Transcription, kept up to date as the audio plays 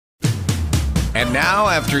And now,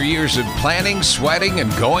 after years of planning, sweating, and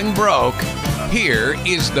going broke, here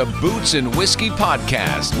is the Boots and Whiskey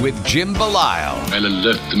Podcast with Jim Belisle. And it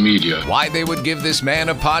left the media. Why they would give this man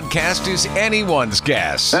a podcast is anyone's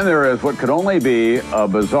guess. Then there is what could only be a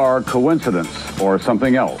bizarre coincidence or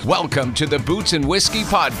something else. Welcome to the Boots and Whiskey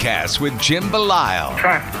Podcast with Jim Belisle.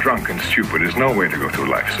 Fat, drunk, and stupid is no way to go through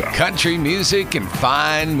life, son. Country music and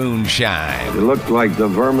fine moonshine. You look like the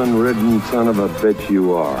vermin-ridden son of a bitch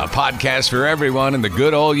you are. A podcast for everyone in the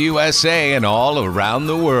good old USA and all around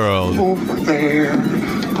the world. Over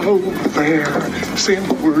there, send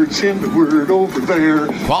the word over there.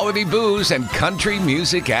 Quality booze and country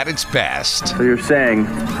music at its best. So you're saying,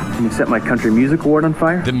 can you set my country music award on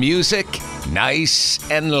fire? The music, nice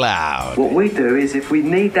and loud. What we do is if we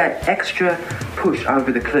need that extra push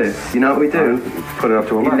over the cliff, you know what we do? Put it up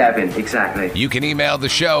to 11, exactly. You can email the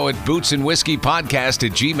show at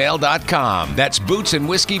bootsandwhiskeypodcast@gmail.com. That's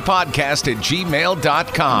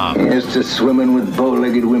bootsandwhiskeypodcast@gmail.com. Here's to swimming with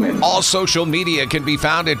bow-legged women. All social media can be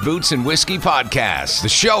found at Boots and Whiskey Podcast. The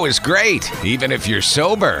show is great, even if you're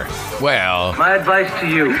sober. Well, My advice to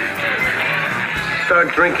you,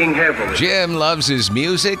 start drinking heavily. Jim loves his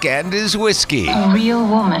music and his whiskey. A real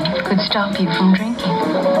woman could stop you from drinking.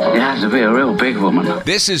 You have to be a real big woman.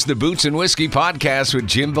 This is the Boots and Whiskey Podcast with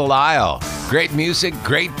Jim Belisle. Great music,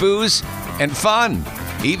 great booze, and fun,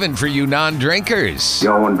 even for you non-drinkers.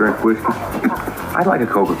 Y'all want to drink whiskey? I'd like a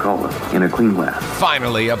Coca-Cola in a clean glass.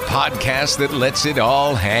 Finally, a podcast that lets it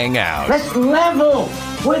all hang out. Let's level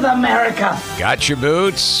with America. Got your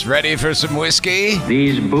boots? Ready for some whiskey?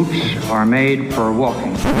 These boots are made for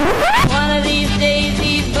walking. One of these days,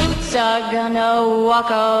 these boots are gonna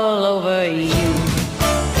walk all over you.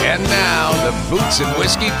 And now, the Boots and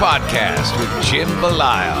Whiskey Podcast with Jim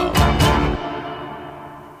Belisle.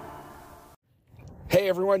 Hey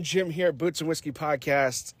everyone, Jim here, Boots and Whiskey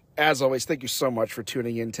Podcast. As always, thank you so much for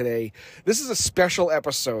tuning in today. This is a special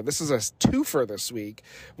episode. This is a twofer this week.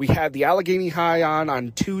 We had the Allegheny High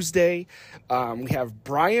on Tuesday. We have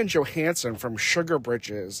Brian Johanson from Sugar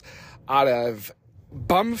Britches out of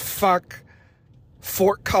bumfuck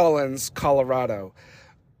Fort Collins, Colorado.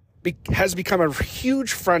 Has become a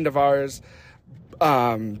huge friend of ours.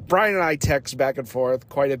 Brian and I text back and forth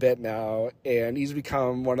quite a bit now, and he's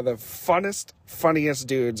become one of the funniest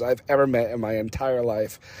dudes I've ever met in my entire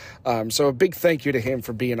life. So a big thank you to him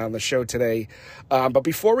for being on the show today. But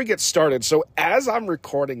before we get started, so as I'm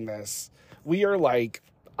recording this, we are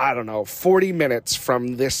 40 minutes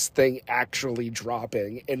from this thing actually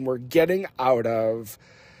dropping, and we're getting out of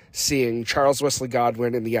seeing Charles Wesley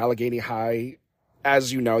Godwin in the Allegheny High.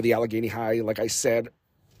 As you know, the Allegheny High, like I said a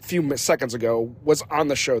few seconds ago, was on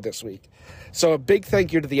the show this week. So a big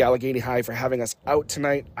thank you to the Allegheny High for having us out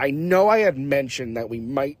tonight. I know I had mentioned that we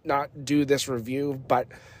might not do this review, but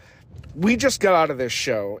we just got out of this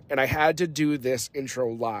show, and I had to do this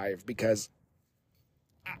intro live because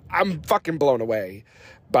I'm fucking blown away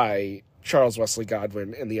by Charles Wesley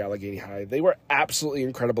Godwin and the Allegheny High. They were absolutely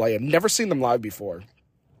incredible. I had never seen them live before,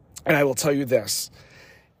 and I will tell you this.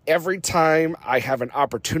 Every time I have an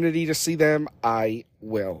opportunity to see them, I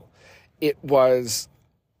will. It was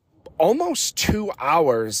almost 2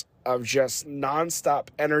 hours of just nonstop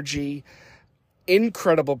energy,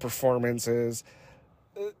 incredible performances.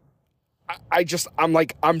 I'm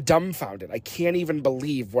dumbfounded. I can't even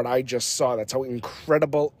believe what I just saw. That's how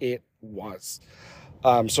incredible it was.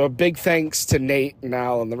 So a big thanks to Nate and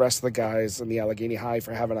Al and the rest of the guys in the Allegheny High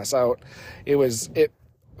for having us out. It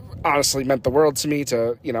honestly meant the world to me,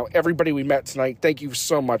 to, everybody we met tonight. Thank you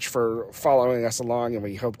so much for following us along, and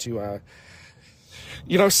we hope to,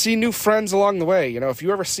 see new friends along the way. If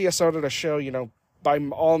you ever see us out at a show, by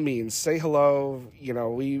all means, say hello.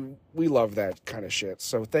 We love that kind of shit.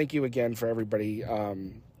 So thank you again for everybody.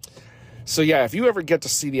 If you ever get to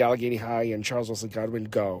see the Allegheny High and Charles Wesley Godwin,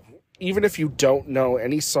 go. Even if you don't know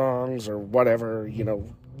any songs or whatever,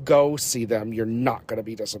 go see them. You're not going to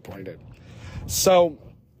be disappointed. So,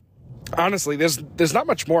 honestly, there's not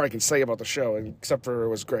much more I can say about the show, except for it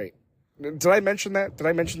was great. Did I mention that?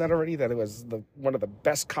 Already? That it was one of the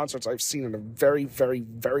best concerts I've seen in a very, very,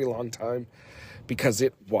 very long time? Because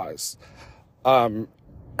it was. And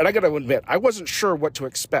I got to admit, I wasn't sure what to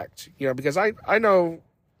expect, because I know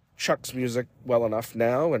Chuck's music well enough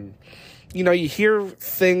now, and, you hear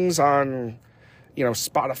things on,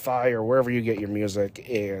 Spotify or wherever you get your music,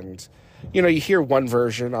 and, you hear one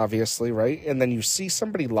version, obviously, right? And then you see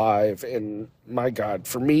somebody live, and my God,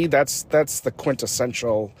 for me, that's the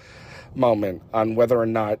quintessential moment on whether or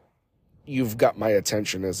not you've got my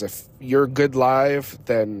attention. Is if you're good live,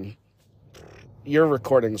 then your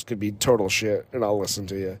recordings could be total shit, and I'll listen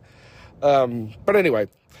to you. But anyway,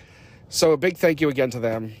 So a big thank you again to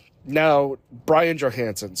them. Now, Brian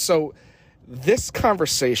Johanson. So this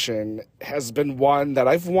conversation has been one that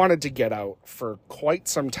I've wanted to get out for quite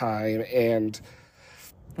some time. And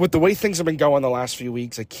with the way things have been going the last few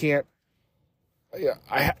weeks, I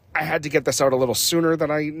had to get this out a little sooner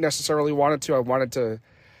than I necessarily wanted to. I wanted to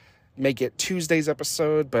make it Tuesday's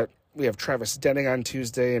episode, but we have Travis Denning on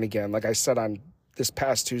Tuesday. And again, like I said on this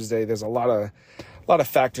past Tuesday, there's a lot of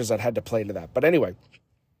factors that had to play into that. But anyway,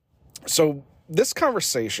 so this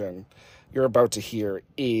conversation you're about to hear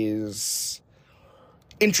is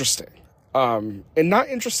interesting. And not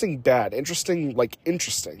interesting bad, interesting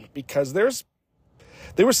because there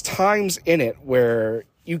was times in it where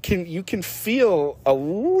you can feel a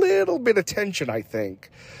little bit of tension, I think,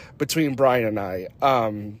 between Brian and I.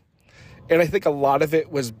 And I think a lot of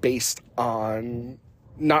it was based on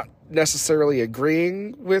not necessarily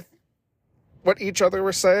agreeing with what each other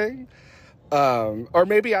were saying. Or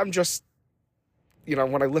maybe I'm just,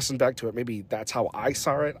 when I listen back to it, maybe that's how I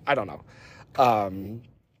saw it. I don't know.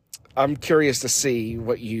 I'm curious to see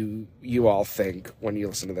what you all think when you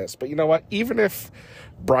listen to this. But you know what? Even if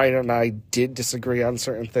Brian and I did disagree on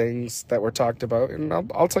certain things that were talked about, and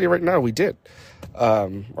I'll tell you right now, we did.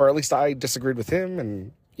 Or at least I disagreed with him,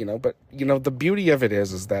 and but the beauty of it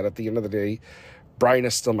is that at the end of the day, Brian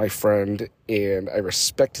is still my friend, and I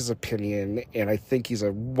respect his opinion, and I think he's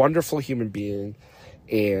a wonderful human being,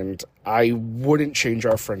 and I wouldn't change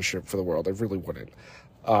our friendship for the world. I really wouldn't.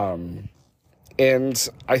 And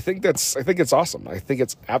I think it's awesome. I think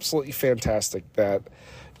it's absolutely fantastic that,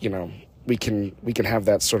 we can have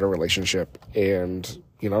that sort of relationship, and,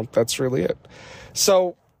 that's really it.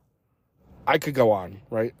 So I could go on,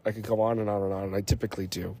 right? I could go on, and I typically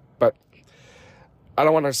do, but I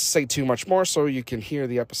don't want to say too much more so you can hear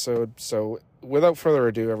the episode. So without further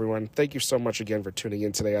ado, everyone, thank you so much again for tuning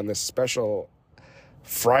in today on this special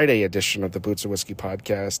Friday edition of the Boots and Whiskey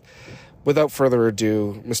podcast. Without further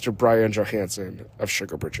ado, Mr. Brian Johanson of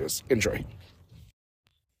Sugar Britches. Enjoy.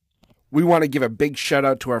 We want to give a big shout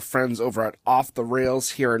out to our friends over at Off the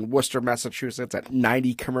Rails here in Worcester, Massachusetts at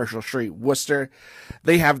 90 Commercial Street, Worcester.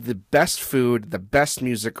 They have the best food, the best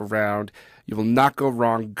music around. You will not go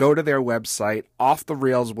wrong. Go to their website,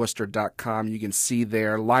 offtherailsworcester.com. You can see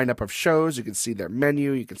their lineup of shows. You can see their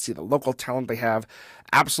menu. You can see the local talent they have.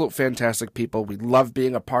 Absolute fantastic people. We love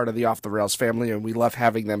being a part of the Off the Rails family, and we love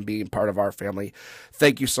having them being part of our family.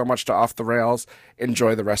 Thank you so much to Off the Rails.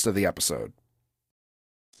 Enjoy the rest of the episode.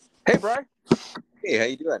 Hey, Brian. Hey, how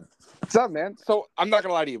you doing? What's up, man? So I'm not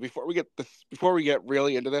gonna lie to you. Before we get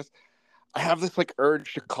really into this, I have this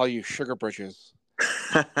urge to call you Sugar Britches.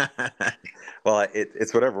 Well,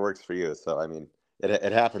 it's whatever works for you. So I mean,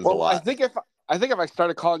 it happens a lot. I think if I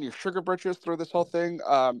started calling you Sugar Britches through this whole thing,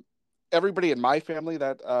 everybody in my family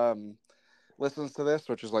that listens to this,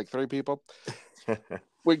 which is like 3 people,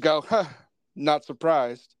 would go, huh, not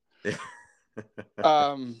surprised.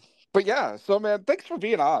 But yeah, so man, thanks for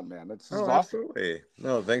being on, man. This is awesome. Absolutely.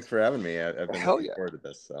 No, thanks for having me. I've been looking forward to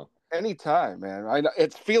this. So anytime, man. I know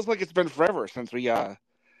it feels like it's been forever since we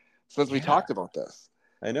talked about this.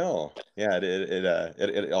 I know. Yeah,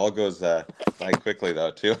 it all goes by quickly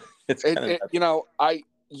though too. You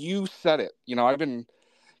said it. I've been,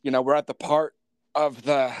 we're at the part of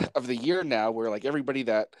the year now where everybody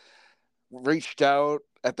that reached out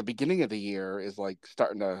at the beginning of the year is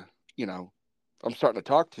starting to, I'm starting to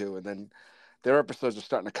talk to, and then their episodes are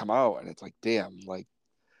starting to come out, and it's damn,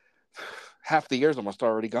 half the year's almost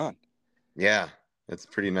already gone. Yeah, it's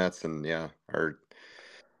pretty nuts, and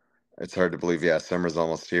it's hard to believe. Yeah, summer's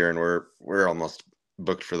almost here, and we're almost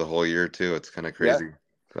booked for the whole year too. It's kind of crazy. Yeah.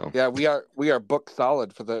 So yeah, we are booked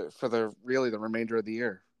solid for the really the remainder of the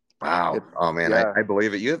year. Wow. Oh man, yeah. I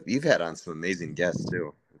believe it. You've had on some amazing guests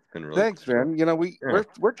too. It's been really thanks, cool. Man.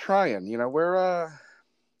 We're trying. We're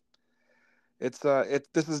this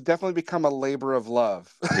has definitely become a labor of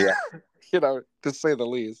love. Yeah. To say the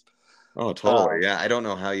least. Oh, totally. Yeah. I don't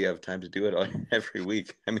know how you have time to do it every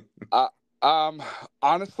week. I mean,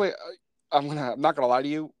 honestly, I'm not gonna lie to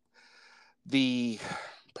you. The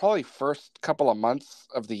probably first couple of months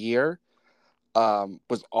of the year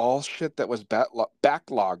was all shit that was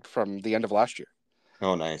backlogged from the end of last year.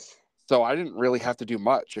 Oh, nice. So I didn't really have to do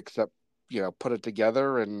much except, put it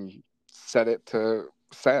together and set it to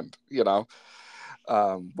send,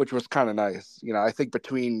 which was kind of nice. I think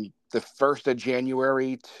between the 1st of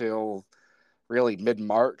January till really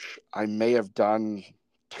mid-March, I may have done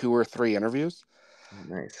 2 or 3 interviews. Oh,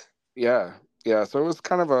 nice. Yeah. So it was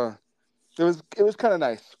kind of it was kind of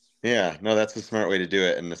nice. Yeah, no, that's a smart way to do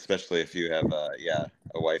it, and especially if you have a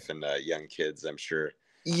wife and young kids, I'm sure.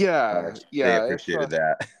 Yeah, they appreciated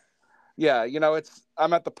that. Yeah,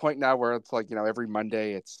 I'm at the point now where it's like, every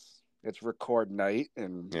Monday it's record night,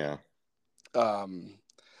 and Yeah.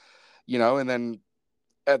 And then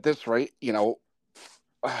at this rate,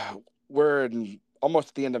 we're in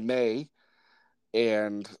almost the end of May,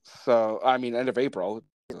 and so end of April.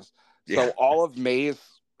 So all of May's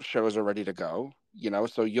shows are ready to go.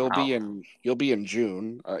 So you'll be in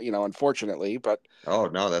June. Unfortunately, but oh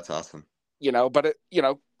no, that's awesome. But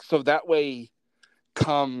so that way,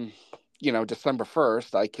 come December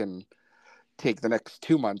 1st, I can take the next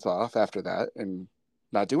 2 months off after that and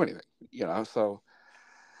not do anything. So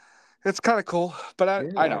it's kind of cool. But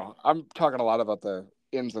I know I'm talking a lot about the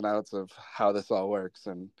ins and outs of how this all works,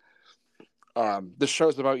 and this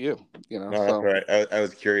show's about you. No, so that's right. I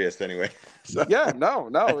was curious anyway. So. Yeah, no,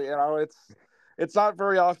 it's not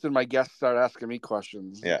very often my guests start asking me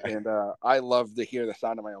questions. Yeah, and I love to hear the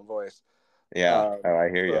sound of my own voice. Yeah, I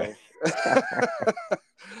hear you.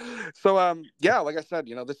 So yeah, like I said,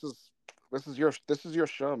 this is your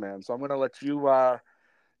show, man. So I'm gonna let you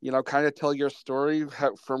kind of tell your story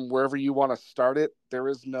from wherever you want to start it. There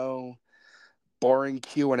is no boring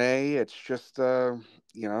Q&A. It's just tell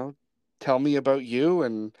me about you,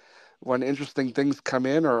 and when interesting things come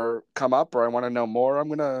up or I want to know more, I'm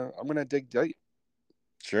gonna dig deep.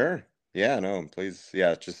 Sure. Yeah, no, please.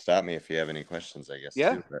 Yeah, just stop me if you have any questions, I guess.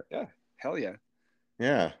 Yeah. Too, but... Yeah. Hell yeah.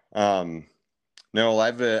 Yeah. No,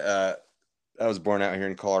 I was born out here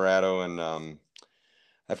in Colorado, and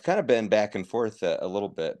I've kind of been back and forth a little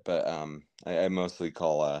bit, but I mostly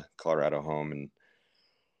call Colorado home,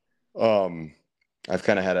 and I've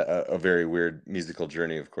kind of had a very weird musical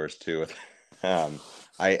journey, of course, too. I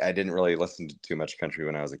didn't really listen to too much country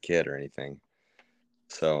when I was a kid or anything,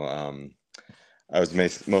 so I was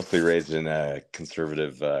mostly raised in a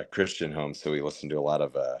conservative Christian home, so we listened to a lot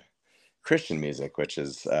of Christian music, which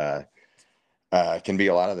is can be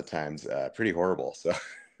a lot of the times pretty horrible. So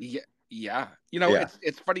yeah.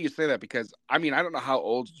 It's funny you say that, because I don't know how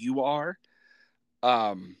old you are.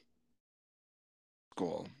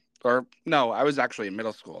 School, or no, I was actually in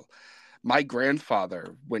middle school. My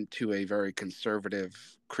grandfather went to a very conservative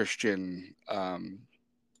Christian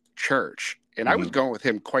church, and I was going with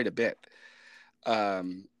him quite a bit.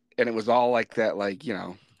 And it was all like that, like,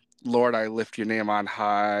 Lord, I lift your name on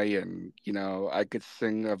high, and I could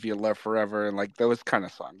sing of your love forever, and like those kind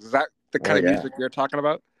of songs. Is that the kind of music you're talking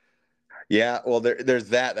about? Yeah, well, there's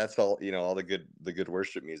that. That's all, all the good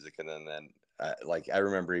worship music, and then like I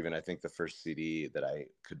remember, even I think the first CD that I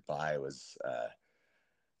could buy was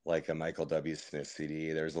like a Michael W. Smith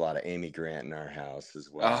CD. There was a lot of Amy Grant in our house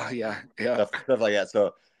as well. Oh yeah, stuff like that.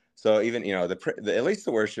 So even the at least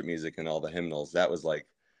the worship music and all the hymnals, that was like,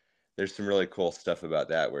 there's some really cool stuff about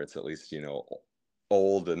that where it's at least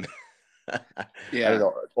old and I don't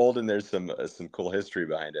know, old, and there's some cool history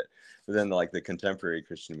behind it. But then like the contemporary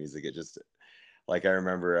Christian music, it just, like, I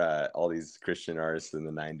remember all these Christian artists in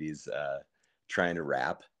the 90s trying to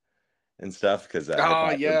rap and stuff, because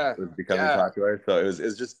was becoming popular. So it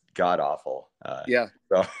was just god awful.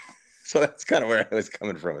 So that's kind of where I was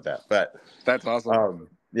coming from with that. But that's awesome.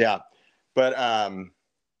 Yeah, but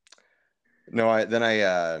no, I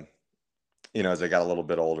as I got a little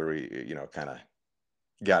bit older, we kind of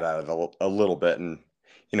got out of it a little bit, and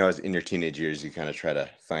as in your teenage years, you kind of try to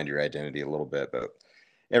find your identity a little bit. But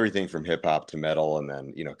everything from hip hop to metal, and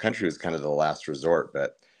then country was kind of the last resort.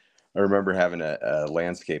 But I remember having a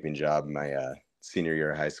landscaping job in my senior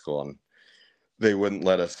year of high school, and they wouldn't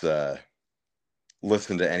let us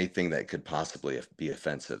listen to anything that could possibly be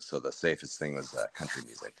offensive. So the safest thing was country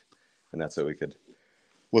music, and that's what we could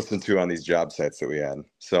listen to on these job sites that we had.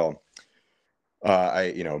 So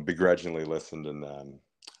I begrudgingly listened, and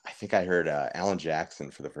I think I heard Alan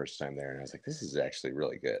Jackson for the first time there, and I was like, this is actually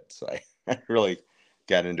really good. So I really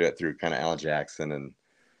got into it through kind of Alan Jackson,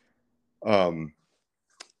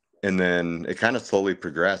 and then it kind of slowly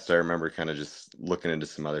progressed. I remember kind of just looking into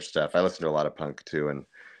some other stuff. I listened to a lot of punk too, and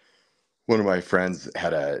one of my friends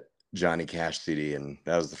had a Johnny Cash CD, and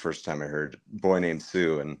that was the first time I heard Boy Named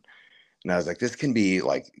Sue, and I was like, this can be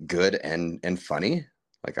like good and funny.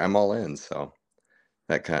 Like, I'm all in. So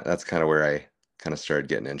that's kind of where I kind of started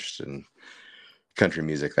getting interested in country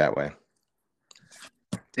music that way.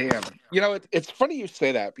 Damn. It's funny you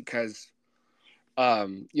say that, because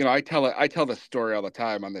I tell the story all the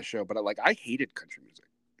time on this show, but I hated country music,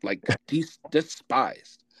 like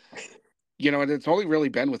despised. And it's only really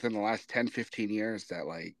been within the last 10, 15 years that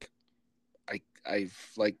I've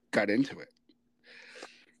got into it.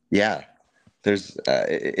 Yeah. There's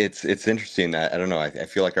it's interesting that, I don't know, I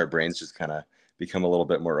feel like our brains just kind of become a little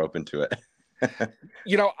bit more open to it.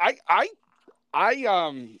 I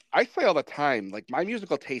say all the time, like my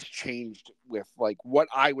musical taste changed with like what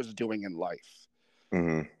I was doing in life.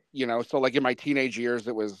 Mm-hmm. You know, so like in my teenage years,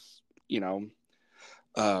 it was, when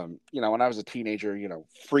I was a teenager,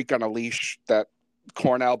 Freak on a Leash, that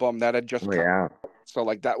Korn album that had just Oh, come. yeah. So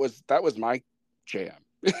like that was my jam,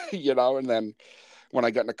 and then when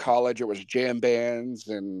I got into college, it was jam bands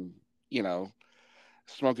and,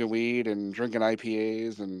 smoking weed and drinking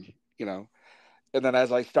IPAs and, and then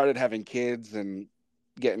as I started having kids and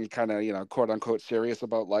getting kind of, quote unquote serious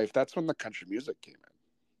about life, that's when the country music came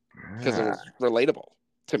in because it was relatable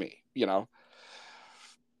to me,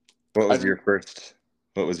 What was your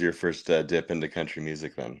first dip into country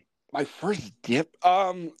music then? My first dip?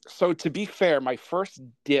 So to be fair, my first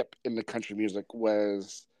dip into country music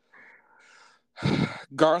was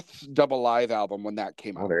Garth's Double Live album when that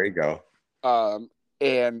came out. Oh, there you go.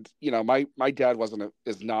 And my dad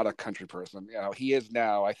is not a country person. He is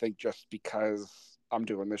now, I think, just because I'm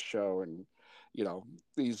doing this show, and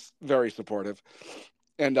he's very supportive.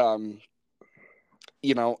 And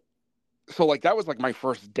so like that was like my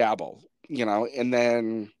first dabble, and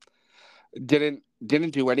then didn't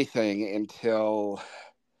do anything until,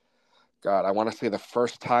 God, I want to say the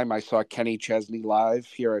first time I saw Kenny Chesney live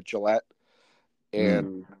here at Gillette,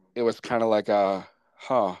 and it was kind of like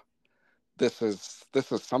this is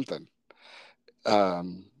something.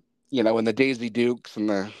 And the Daisy Dukes and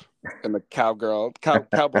the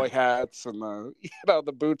cowboy hats and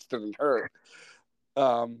the boots didn't hurt.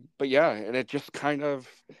 But yeah, and it just kind of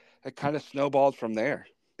snowballed from there.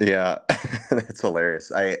 Yeah, that's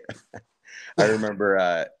hilarious. I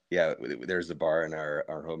remember, there's a bar in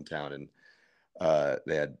our hometown, and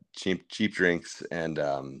they had cheap drinks and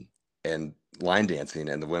line dancing,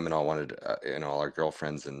 and the women all wanted, all our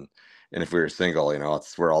girlfriends, and if we were single,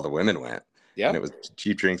 it's where all the women went. Yeah. And it was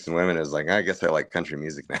cheap drinks and women. It was like, I guess I like country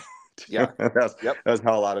music now. Yeah. That was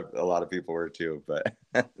how a lot of people were too, but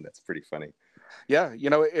that's pretty funny. Yeah,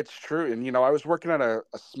 it's true. And I was working at a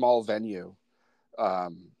small venue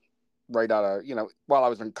right out of, while I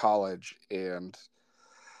was in college, and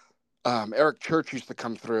Eric Church used to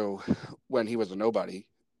come through when he was a nobody.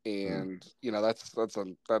 And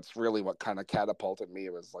that's really what kind of catapulted me.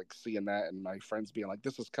 It was like seeing that and my friends being like,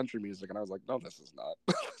 this is country music, and I was like, no, this is not.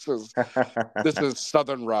 this is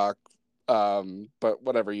Southern rock, but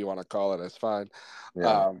whatever you want to call it is fine.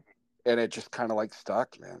 Yeah. And it just kind of like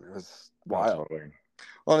stuck, man. It was wild. Totally.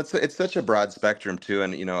 Well, it's such a broad spectrum too,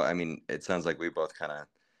 and it sounds like we both kind of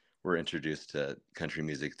were introduced to country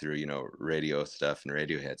music through radio stuff and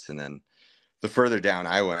radio hits, and then the further down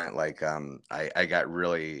I went, like I got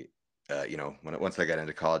really once I got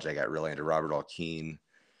into college, I got really into Robert Earl Keen,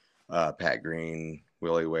 Pat Green,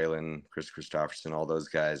 Willie Whalen, Chris Christopherson, all those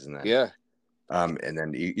guys, and then and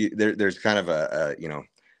then there's kind of a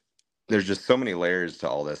there's just so many layers to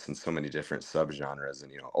all this and so many different subgenres,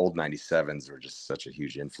 and old 97s were just such a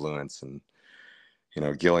huge influence, and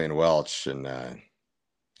Gillian Welch and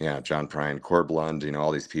John Prine, Corblund,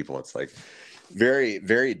 all these people. It's like very,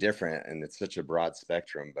 very different, and it's such a broad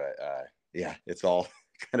spectrum, but it's all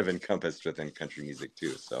kind of encompassed within country music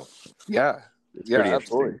too. So it's pretty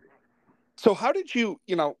absolutely. So how did you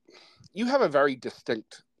you have a very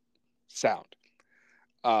distinct sound.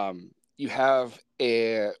 You have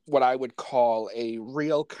what I would call a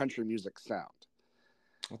real country music sound.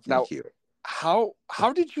 Well, thank you. How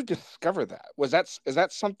did you discover that? Is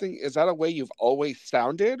that a way you've always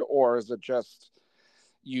sounded, or is it just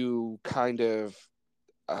you kind of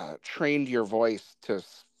trained your voice to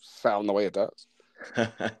sound the way it does?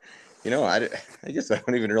 I guess I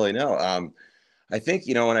don't even really know. I think,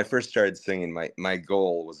 when I first started singing, my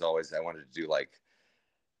goal was always, I wanted to do like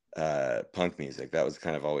punk music. That was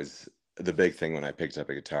kind of always the big thing when I picked up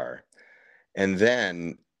a guitar. And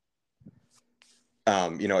then,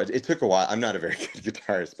 it took a while. I'm not a very good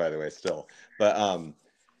guitarist, by the way, still, but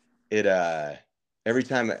every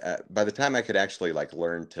time, by the time I could actually like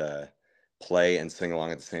learn to play and sing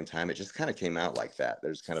along at the same time, it just kind of came out like that.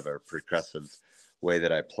 There's kind of a progressive way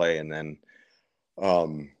that I play. And then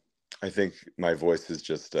I think my voice is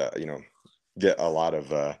just, get a lot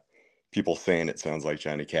of people saying it sounds like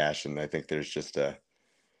Johnny Cash. And I think there's just a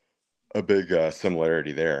big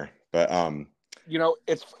similarity there. But,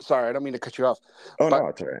 sorry, I don't mean to cut you off. Oh, no,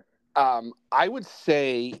 it's all right. I would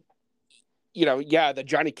say, the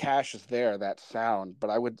Johnny Cash is there, that sound, but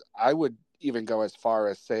I would even go as far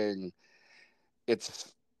as saying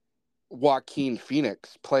it's Joaquin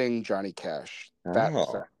Phoenix playing Johnny Cash. That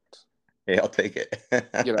sound. Hey, I'll take it.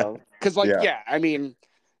 Because I mean,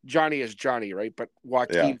 Johnny is Johnny, right? But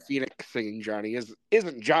Joaquin Phoenix singing Johnny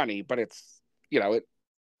isn't Johnny, but it's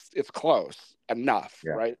it's close enough,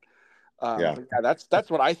 right? Yeah. But yeah, that's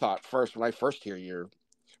what I thought first when I first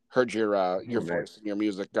heard your voice and your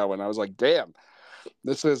music going. I was like, damn,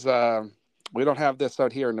 this is we don't have this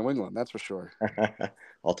out here in New England, that's for sure.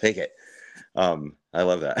 I'll take it. I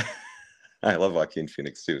love that. I love Joaquin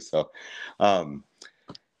Phoenix too. So,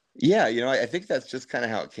 yeah, I think that's just kind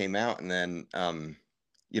of how it came out. And then,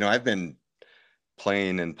 I've been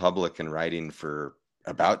playing in public and writing for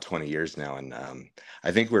about 20 years now. And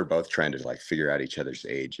I think we're both trying to like figure out each other's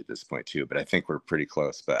age at this point too, but I think we're pretty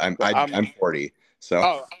close. But I'm 40. So.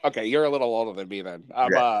 Oh, okay. You're a little older than me then.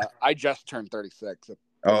 I just turned 36 at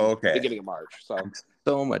okay. beginning of March. So I'm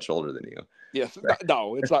so much older than you. Yes.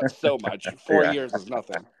 No, it's not so much. 4 years is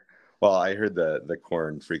nothing. Well, I heard the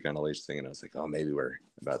Korn Freak on a Leash thing, and I was like, oh, maybe we're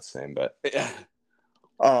about the same. But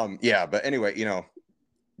yeah. But anyway,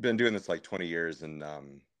 been doing this like 20 years, and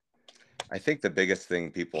I think the biggest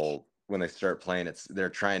thing people when they start playing, they're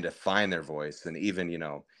trying to find their voice, and even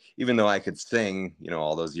though I could sing,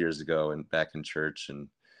 all those years ago and back in church and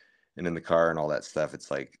in the car and all that stuff,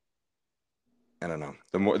 it's like, I don't know.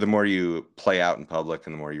 The more you play out in public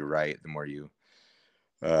and the more you write, the more you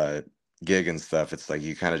gig and stuff, it's like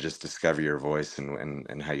you kind of just discover your voice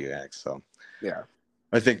and how you act. So yeah,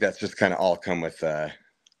 I think that's just kind of all come with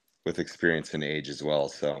experience and age as well.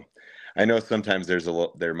 So I know sometimes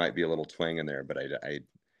there might be a little twang in there, but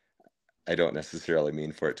I don't necessarily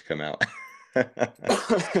mean for it to come out.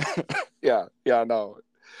 yeah, no.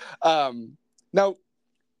 Now,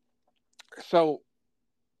 so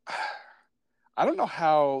I don't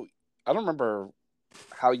remember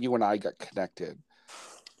how you and I got connected.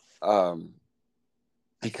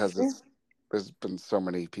 Because there's been so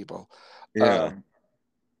many people. Yeah.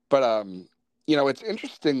 But it's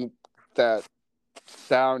interesting that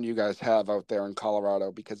sound you guys have out there in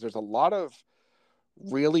Colorado, because there's a lot of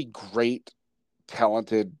really great,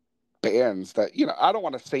 talented bands that, I don't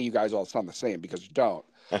want to say you guys all sound the same, because you don't,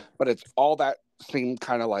 but it's all that same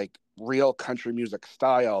kind of like real country music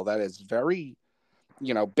style that is very,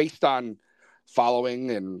 based on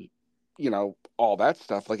following and, all that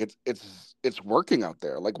stuff. Like it's working out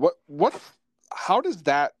there. Like how does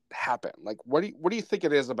that happen? Like, what do you think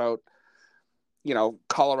it is about,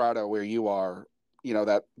 Colorado where you are,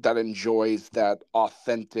 that enjoys that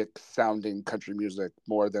authentic sounding country music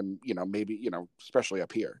more than, maybe, especially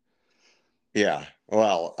up here? Yeah.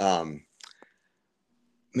 Well,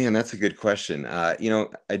 man, that's a good question. I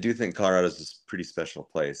do think Colorado is a pretty special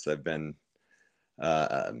place. I've been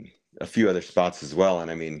a few other spots as well.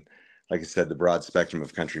 And I mean, like I said, the broad spectrum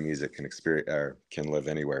of country music can live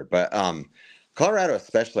anywhere. But Colorado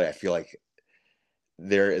especially, I feel like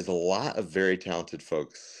there is a lot of very talented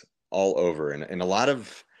folks all over. And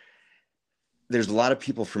there's a lot of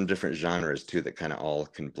people from different genres too that kind of all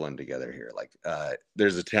can blend together here. Like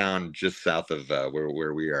there's a town just south of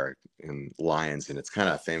where we are in Lyons, and it's kind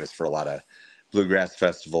of famous for a lot of bluegrass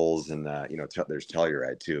festivals, and there's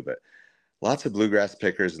Telluride too, but lots of bluegrass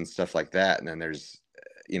pickers and stuff like that. And then there's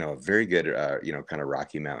a very good kind of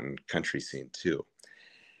Rocky Mountain country scene too.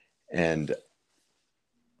 And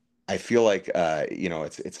I feel like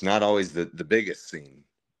it's not always the biggest scene,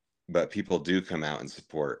 but people do come out and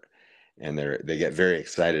support, and they get very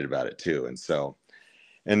excited about it too. And so,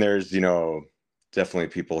 and there's definitely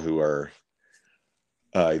people who are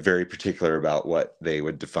very particular about what they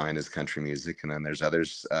would define as country music, and then there's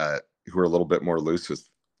others who are a little bit more loose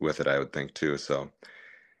with it, I would think too. So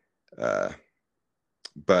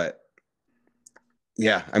but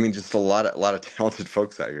yeah, I mean, just a lot of talented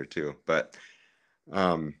folks out here too. But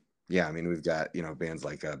yeah, I mean, we've got bands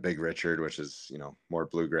like Big Richard, which is more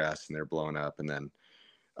bluegrass, and they're blowing up. And then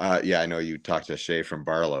yeah, I know you talked to Shay from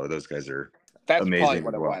Barlow. Those guys are amazing. That's probably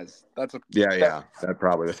what it was. That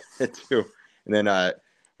probably was it too. And then our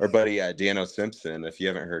buddy Dano Simpson, if you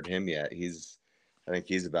haven't heard him yet, I think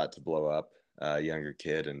he's about to blow up, younger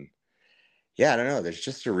kid. And yeah, I don't know. There's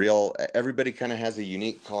just everybody kind of has a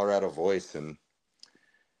unique Colorado voice, and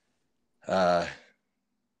I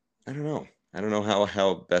don't know. I don't know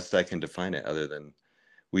how best I can define it, other than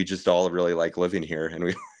we just all really like living here, and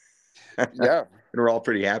we yeah, and we're all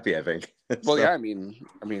pretty happy, I think. Well, yeah, I mean,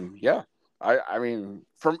 yeah, I mean,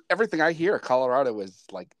 from everything I hear, Colorado is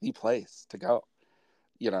like the place to go,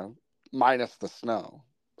 minus the snow.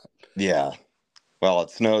 Yeah, well,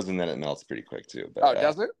 it snows and then it melts pretty quick too. But,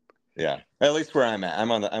 does it? Yeah, at least where I'm at.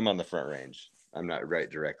 I'm on the Front Range. I'm not right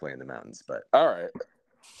directly in the mountains, but all right.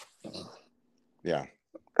 Yeah,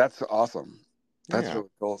 that's awesome. That's really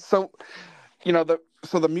cool. So,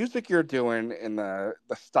 the music you're doing and the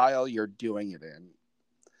style you're doing it in,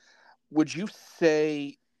 would you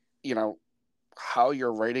say, how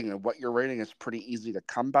you're writing and what you're writing is pretty easy to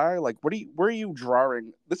come by. Like, where are you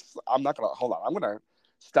drawing? I'm not gonna hold on. I'm gonna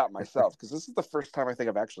stop myself because this is the first time I think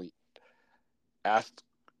I've actually asked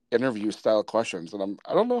interview style questions, and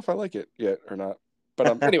I don't know if I like it yet or not.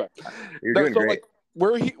 But anyway, you're doing great. Like,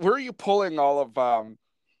 where are you pulling all of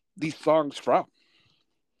these songs from?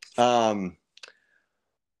 Well,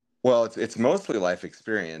 it's mostly life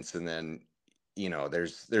experience, and then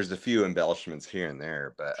there's a few embellishments here and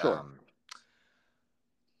there, but sure.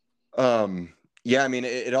 Yeah, I mean,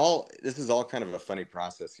 this is all kind of a funny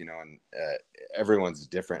process, and everyone's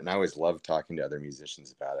different, and I always love talking to other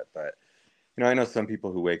musicians about it. But I know some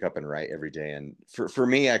people who wake up and write every day, and for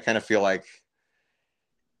me, I kind of feel like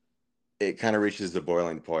it kind of reaches the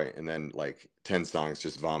boiling point, and then like 10 songs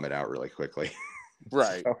just vomit out really quickly.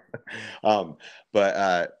 Right.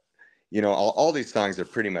 But all these songs are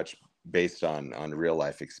pretty much based on real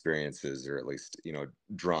life experiences, or at least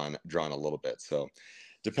drawn a little bit. So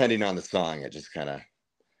depending on the song, it just kind of,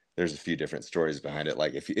 there's a few different stories behind it.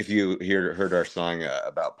 Like if you heard our song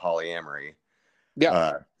about polyamory,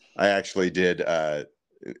 yeah, I actually did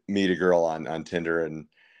meet a girl on Tinder, and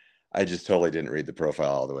I just totally didn't read the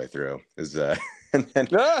profile all the way through. And then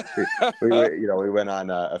we went on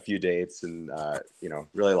a few dates, and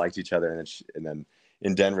really liked each other. And then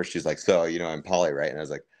in Denver, she's like, "So, I'm poly, right?" And I was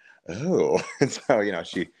like, "Oh." And so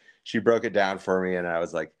she broke it down for me, and I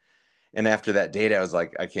was like, and after that date,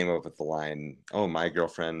 I came up with the line, "Oh, my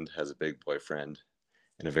girlfriend has a big boyfriend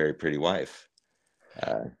and a very pretty wife,"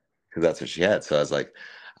 because that's what she had. So I was like,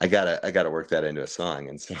 I gotta work that into a song.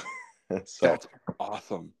 And so that's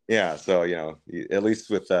awesome. Yeah, so at least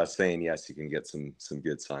with saying yes, you can get some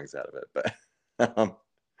good songs out of it.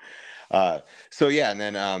 But so yeah, and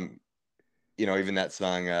then even that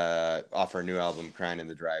song off our new album, "Crying in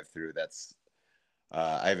the Drive-Thru," that's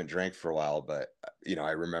I haven't drank for a while, but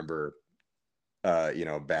I remember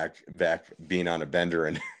back being on a bender,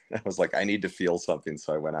 and I was like, I need to feel something,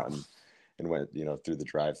 so I went out and went through the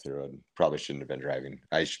drive-thru, and probably shouldn't have been driving.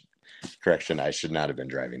 I should not have been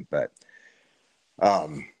driving, but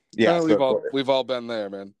yeah, no, we've all been there,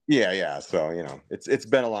 man. Yeah. So it's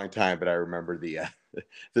been a long time, but I remember the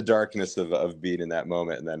darkness of being in that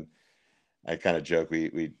moment, and then I kind of joke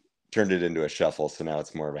we turned it into a shuffle, so now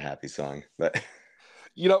it's more of a happy song. But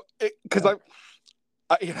because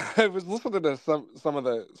I was listening to some of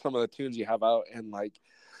the tunes you have out, and like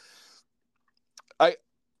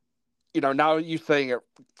now you saying it,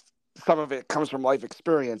 some of it comes from life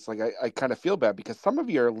experience. Like I kind of feel bad because some of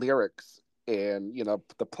your lyrics and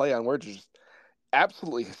the play on words are just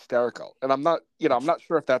absolutely hysterical, and I'm not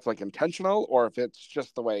sure if that's like intentional or if it's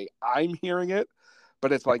just the way I'm hearing it,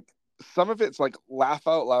 but it's like some of it's like laugh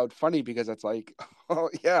out loud funny because it's like, oh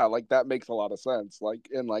yeah, like that makes a lot of sense, like,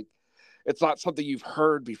 and like it's not something you've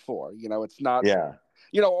heard before, it's not, yeah,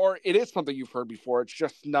 or it is something you've heard before, it's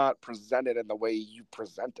just not presented in the way you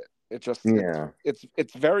present it. It just,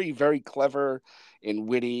 it's very, very clever and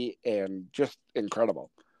witty and just incredible.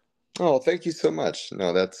 Oh, thank you so much.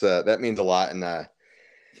 No, that's that means a lot. And I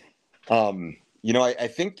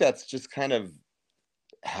think that's just kind of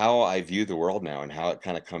how I view the world now, and how it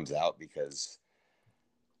kind of comes out, because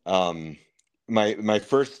my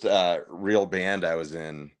first real band I was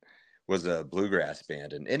in was a bluegrass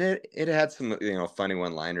band, and it had some funny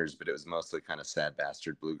one-liners, but it was mostly kind of sad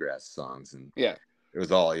bastard bluegrass songs. And yeah, it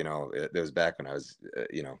was all it was back when I was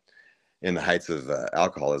in the heights of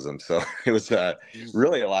alcoholism, so it was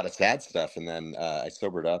really a lot of sad stuff. And then I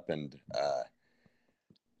sobered up, and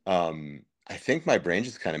I think my brain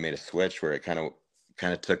just kind of made a switch where it kind of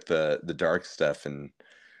took the dark stuff, and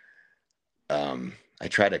I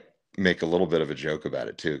try to make a little bit of a joke about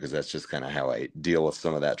it too, because that's just kind of how I deal with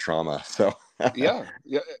some of that trauma. So yeah,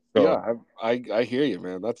 I hear you,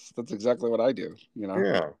 man. That's exactly what I do.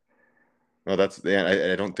 Yeah. Well,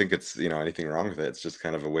 I don't think it's anything wrong with it. It's just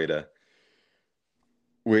kind of a way to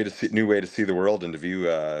new way to see the world and to view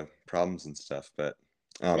problems and stuff. But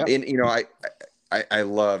and I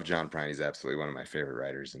love John Prine. He's absolutely one of my favorite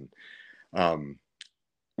writers. And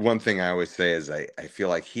one thing I always say is I feel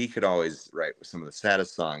like he could always write some of the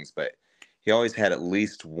saddest songs, but he always had at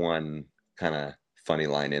least one kind of funny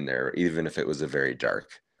line in there, even if it was a very dark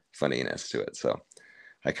funniness to it. So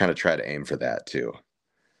I kind of try to aim for that too.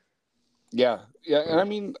 Yeah. And I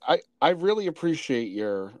mean, I really appreciate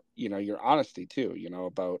your honesty too,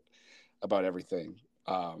 about everything.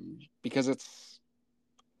 Because it's,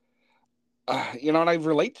 and I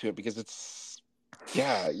relate to it because it's,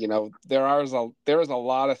 there is a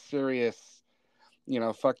lot of serious,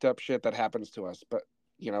 fucked up shit that happens to us. But,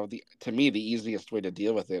 to me, the easiest way to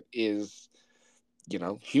deal with it is,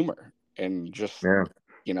 humor and just,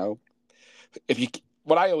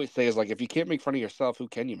 what I always say is like, if you can't make fun of yourself, who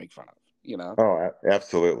can you make fun of? You know? Oh,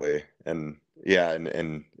 absolutely. And yeah,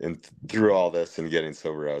 and through all this and getting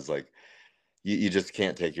sober, I was like, you just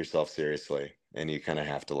can't take yourself seriously, and you kind of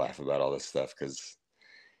have to laugh about all this stuff because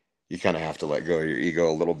you kind of have to let go of your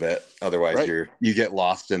ego a little bit. Otherwise, Right. you get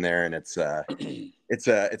lost in there, and it's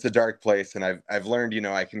a dark place. And I've learned,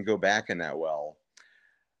 I can go back in that well,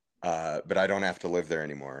 but I don't have to live there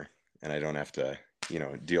anymore, and I don't have to,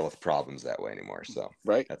 deal with problems that way anymore. So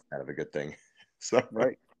right, that's kind of a good thing. So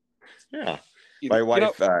right, yeah. My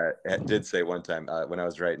wife did say one time when I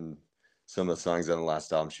was writing some of the songs on the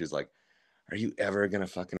last album, she was like, "Are you ever gonna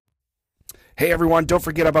fucking?" Hey everyone, don't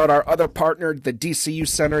forget about our other partner, the DCU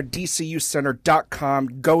Center,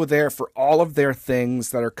 dcucenter.com. Go there for all of their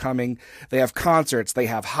things that are coming. They have concerts, they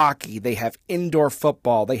have hockey, they have indoor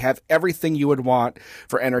football, they have everything you would want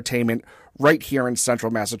for entertainment right here in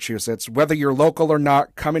central Massachusetts. Whether you're local or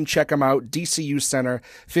not, come and check them out. DCU Center,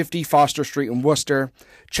 50 Foster Street in Worcester.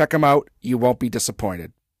 Check them out. You won't be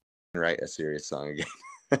disappointed. Write a serious song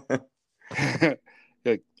again.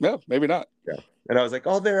 No, maybe not. Yeah. And I was like,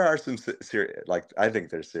 oh, there are some serious, like, I think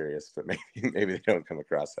they're serious, but maybe they don't come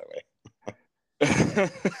across that way.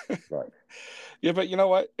 But, yeah, but you know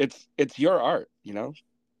what? It's your art,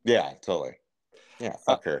 Yeah, totally. Yeah,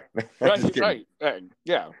 fuck her. Right.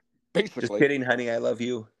 Yeah, basically. Just kidding, honey. I love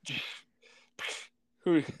you.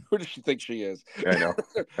 Who does she think she is? I know.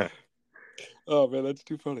 Oh man, that's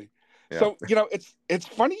too funny. Yeah. So it's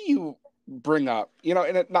funny you bring up,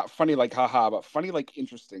 and it's not funny like haha, but funny like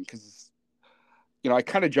interesting because I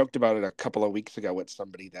kind of joked about it a couple of weeks ago with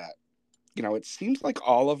somebody that it seems like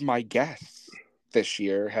all of my guests this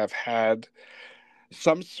year have had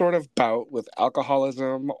some sort of bout with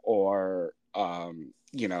alcoholism or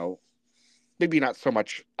maybe not so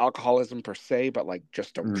much alcoholism per se, but like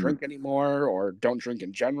just don't drink anymore or don't drink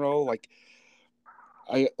in general.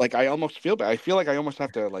 I almost feel bad. I feel like I almost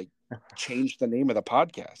have to like change the name of the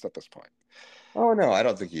podcast at this point. Oh no, I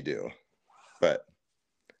don't think you do. But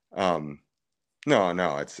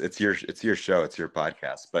no, it's your show, it's your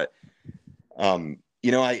podcast. But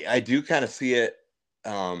I do kind of see it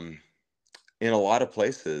in a lot of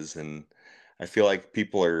places, and I feel like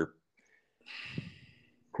people are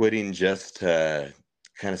quitting just to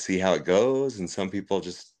kind of see how it goes, and some people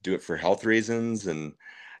just do it for health reasons. And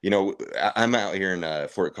I'm out here in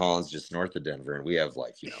Fort Collins, just north of Denver, and we have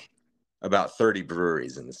like about 30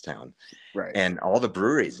 breweries in this town, right? And all the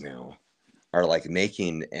breweries now are like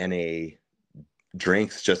making NA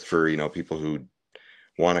drinks just for people who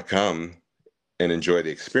want to come and enjoy the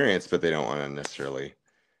experience, but they don't want to necessarily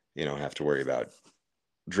have to worry about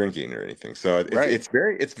drinking or anything. So it's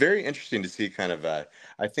very interesting to see kind of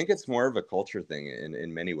I think it's more of a culture thing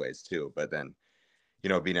in many ways too, but then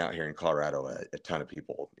being out here in Colorado, a ton of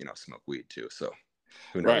people smoke weed too, so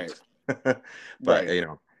who knows? Right. But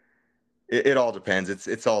it all depends.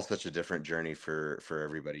 It's all such a different journey for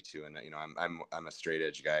everybody too, and I'm a straight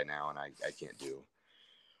edge guy now, and I can't do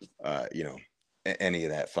any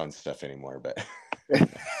of that fun stuff anymore. But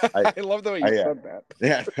I love the way you said that.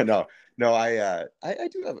 Yeah, no, I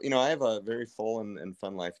do have I have a very full and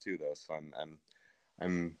fun life too, though. So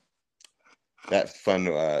I'm that fun.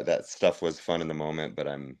 That stuff was fun in the moment, but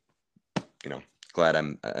I'm glad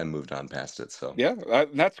I moved on past it. So yeah,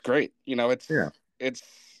 that's great. It's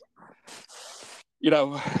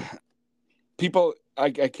people. I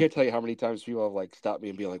can't tell you how many times people have like stopped me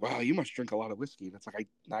and be like, "Wow, you must drink a lot of whiskey." And it's like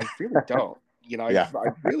I really don't. I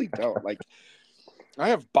really don't. Like I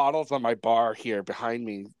have bottles on my bar here behind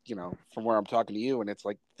me, from where I'm talking to you, and it's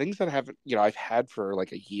like things that I haven't, I've had for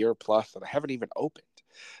like a year plus that I haven't even opened.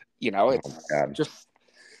 It's just,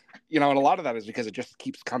 and a lot of that is because it just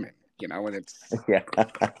keeps coming, and it's,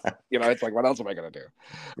 it's like, what else am I going to do?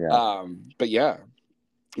 Yeah. But yeah,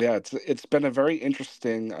 it's been a very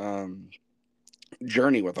interesting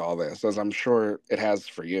journey with all this, as I'm sure it has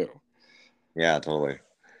for you. Yeah, totally.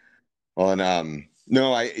 Well, and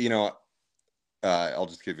no, I'll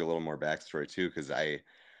just give you a little more backstory too, because I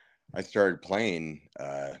started playing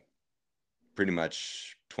pretty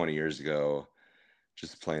much 20 years ago,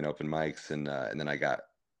 just playing open mics, and then I got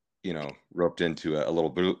roped into a little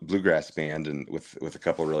bluegrass band, and with a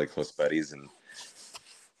couple of really close buddies, and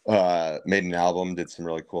made an album, did some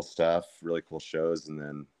really cool stuff, really cool shows, and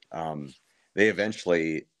then they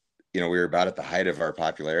eventually, we were about at the height of our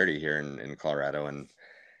popularity here in Colorado, and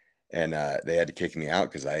they had to kick me out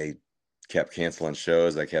because I kept canceling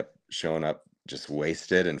shows. I kept showing up just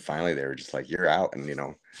wasted, and finally they were just like, "You're out."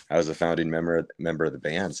 And I was a founding member of the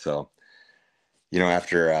band, so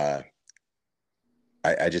after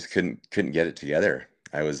I just couldn't get it together.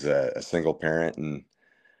 I was a single parent, and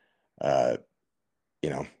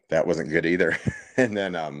that wasn't good either. And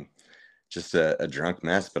then just a drunk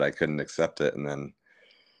mess, but I couldn't accept it. And then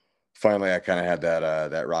finally I kind of had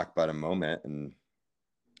that rock bottom moment and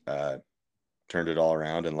turned it all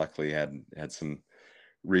around, and luckily had some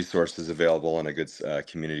resources available and a good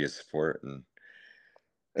community of support.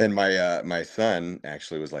 And my son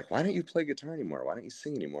actually was like, why don't you play guitar anymore? Why don't you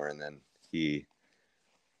sing anymore? And then he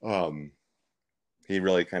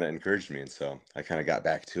really kind of encouraged me. And so I kind of got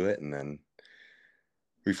back to it. And then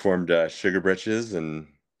we formed Sugar Britches, and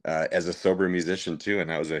as a sober musician too. And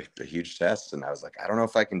that was a huge test. And I was like, I don't know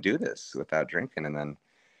if I can do this without drinking. And then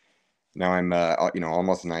now I'm,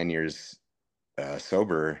 almost 9 years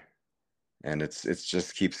sober, and it's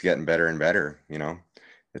just keeps getting better and better.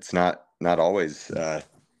 It's not always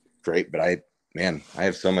great, but I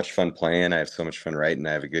have so much fun playing. I have so much fun writing.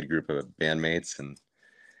 I have a good group of bandmates, and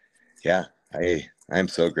yeah, I'm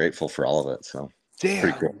so grateful for all of it. So damn,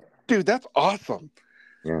 pretty cool. Dude, that's awesome.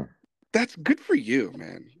 Yeah, that's good for you,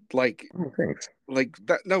 man. Like, thanks. Like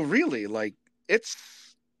that. No, really, like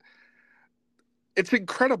it's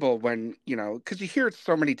incredible when, because you hear it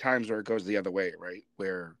so many times where it goes the other way, right?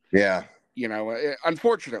 Where, yeah,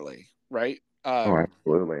 unfortunately, right?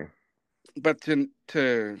 Absolutely. But to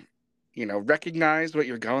recognize what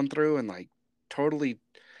you're going through and like totally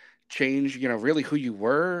change, really who you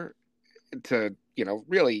were to,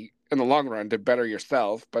 really in the long run to better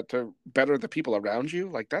yourself, but to better the people around you.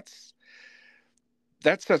 Like that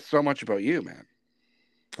says so much about you, man.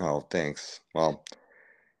 Oh, thanks. Well,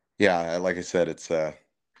 yeah, like I said, it's a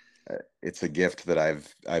gift that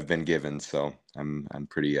I've been given. So I'm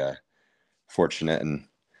pretty fortunate and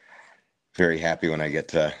very happy when I get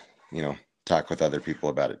to, talk with other people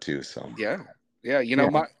about it too. So yeah.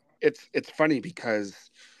 It's funny because,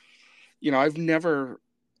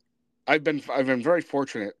 I've been very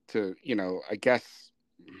fortunate to, I guess,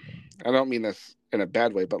 I don't mean this in a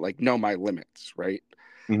bad way, but like know my limits, right?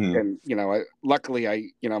 Mm-hmm. And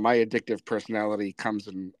luckily my addictive personality comes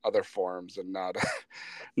in other forms and not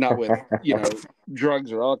with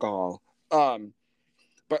drugs or alcohol.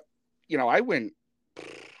 But I went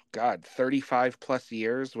 35 plus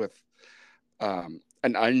years with an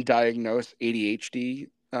undiagnosed ADHD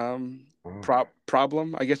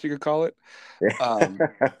problem, I guess you could call it. And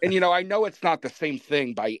I know it's not the same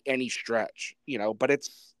thing by any stretch, but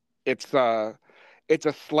it's a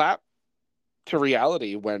slap to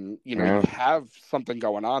reality when you have something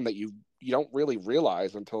going on that you don't really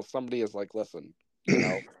realize until somebody is like, listen,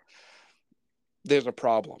 there's a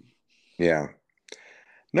problem. Yeah.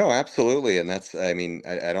 No, absolutely. And that's, I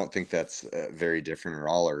don't think that's very different at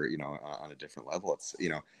all, or, on a different level. It's,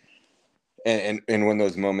 and when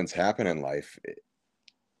those moments happen in life,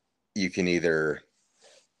 you can either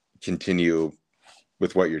continue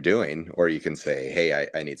with what you're doing, or you can say, hey,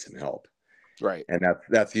 I need some help. Right. And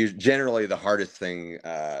that's generally the hardest thing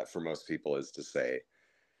for most people, is to say,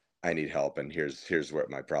 I need help, and here's what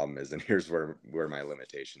my problem is, and here's where my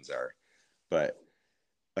limitations are. But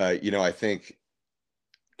I think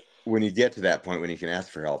when you get to that point, when you can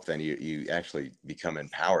ask for help, then you actually become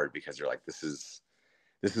empowered, because you're like, this is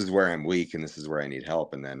where I'm weak, and this is where I need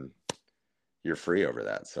help, and then you're free over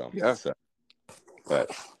that. So yeah.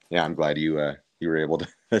 But yeah, I'm glad you were able to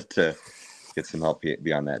get some help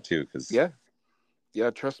beyond that too, because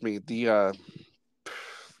trust me, these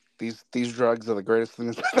drugs are the greatest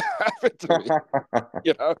things that happened to me.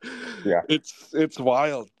 Yeah, it's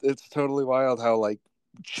wild. It's totally wild how like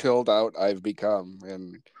chilled out I've become.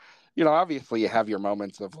 And obviously you have your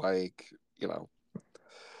moments of like, the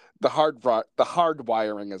hard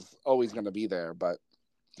wiring is always going to be there, but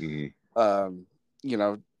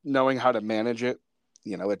knowing how to manage it,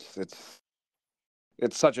 it's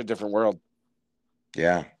such a different world.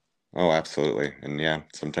 Yeah. Oh, absolutely. And yeah,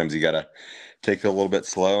 sometimes you gotta take it a little bit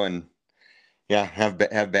slow, and have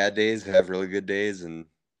bad days, have really good days, and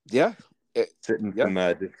sit in some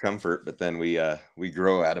discomfort. But then we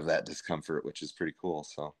grow out of that discomfort, which is pretty cool.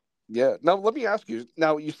 So yeah. Now let me ask you.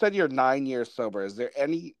 Now you said you're 9 years sober. Is there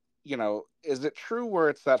any, is it true where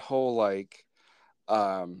it's that whole like,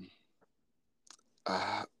 I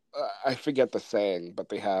forget the saying, but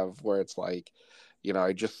they have where it's like,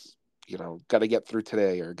 I just, got to get through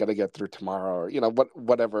today, or got to get through tomorrow, or,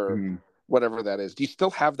 whatever that is. Do you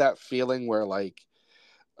still have that feeling where like,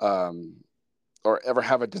 or ever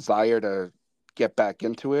have a desire to get back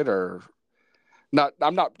into it, or not?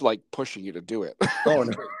 I'm not like pushing you to do it. Oh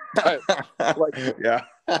no. But, like, yeah.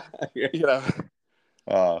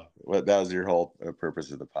 Well, that was your whole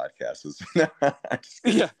purpose of the podcast, was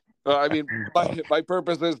yeah. I mean, my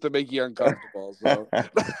purpose is to make you uncomfortable. So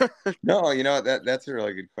no, that's a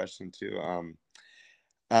really good question too.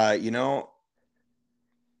 You know,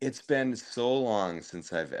 it's been so long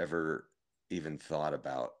since I've ever even thought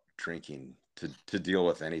about drinking to deal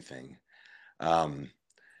with anything. Um,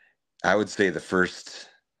 I would say the first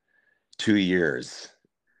 2 years,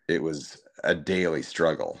 it was a daily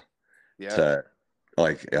struggle Yeah. to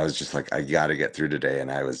like, I was just like, I got to get through today.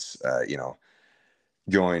 And I was,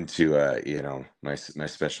 going to, my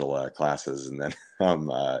special classes and then,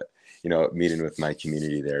 meeting with my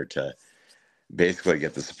community there to basically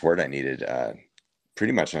get the support I needed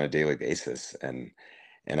pretty much on a daily basis. And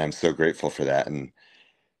I'm so grateful for that. And,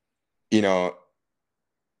 you know,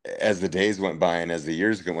 as the days went by and as the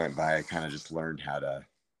years went by, I kind of just learned how to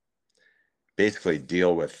basically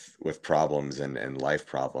deal with problems and life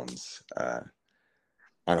problems on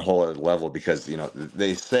a whole other level, because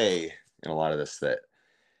they say in a lot of this that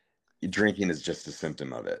drinking is just a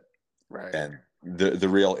symptom of it, Right. and the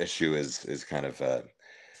real issue is kind of a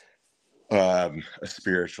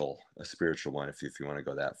spiritual one, if you want to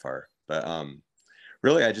go that far. But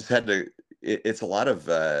really, I just had to. It's a lot of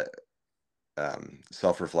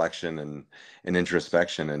self-reflection and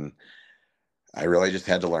introspection, and I really just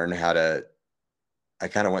had to learn how to. I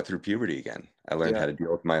kind of went through puberty again. I learned how to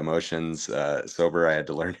deal with my emotions sober. I had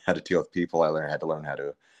to learn how to deal with people. Had to learn how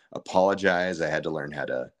to apologize. I had to learn how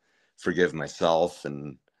to forgive myself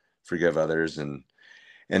and forgive others. And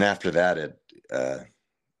after that, I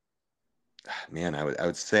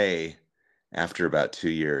would say after about 2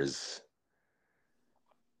 years,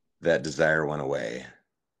 that desire went away.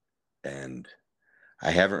 And I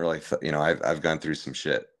haven't really, I've gone through some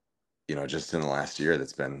shit, just in the last year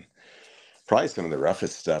that's been probably some of the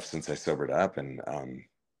roughest stuff since I sobered up, and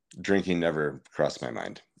drinking never crossed my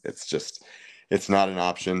mind. It's not an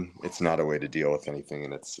option. It's not a way to deal with anything.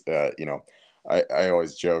 And it's, I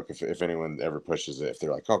always joke if anyone ever pushes it, if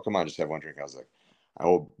they're like, oh, come on, just have one drink. I was like, I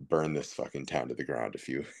will burn this fucking town to the ground if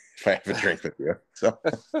I have a drink with you. So,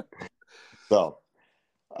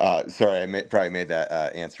 sorry, probably made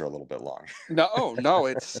that answer a little bit long. No,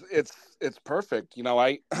 it's perfect.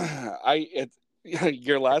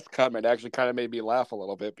 Your last comment actually kind of made me laugh a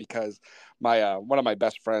little bit, because my one of my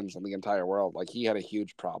best friends in the entire world, like, he had a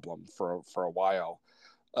huge problem for a while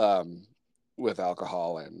with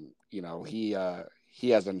alcohol, and he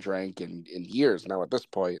hasn't drank in years now at this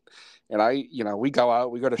point. And we go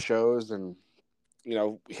out, we go to shows, and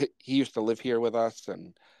he used to live here with us,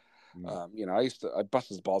 and I bust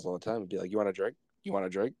his balls all the time and be like, you want to drink? You want to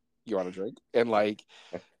drink? You want to drink? And like,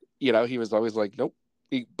 he was always like, nope.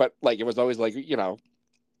 But like, it was always like,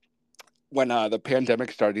 when the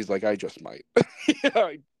pandemic started, he's like, I just might.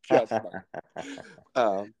 I just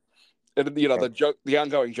might. And the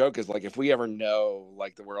ongoing joke is like, if we ever know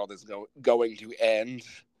like the world is going to end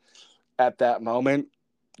at that moment,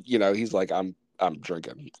 he's like, I'm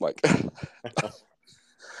drinking. Like,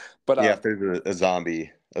 but yeah, if there's a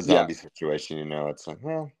zombie situation, it's like,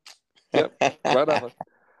 well, yep, whatever.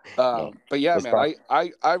 But yeah, man,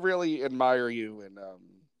 I really admire you and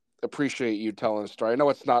appreciate you telling a story. I know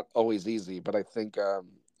it's not always easy, but I think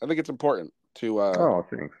it's important to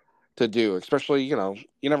to do, especially you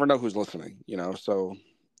never know who's listening, so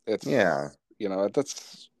it's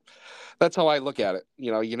that's how I look at it.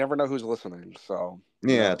 You never know who's listening. So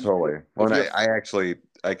yeah, totally. Well, I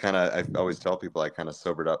always tell people I kind of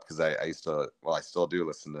sobered up because I used to, well, I still do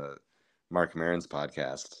listen to Mark Maron's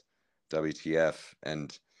podcast, WTF,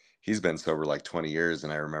 and he's been sober like 20 years,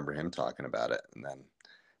 and I remember him talking about it. And then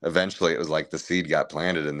eventually it was like the seed got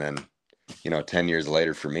planted, and then 10 years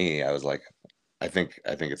later for me, I was like, I think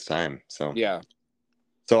it's time. So yeah.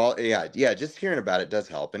 So just hearing about it does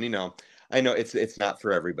help. And I know it's not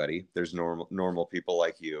for everybody. There's normal people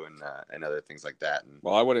like you and other things like that. And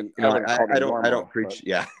well, I wouldn't I don't preach. But...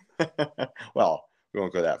 Yeah. Well, we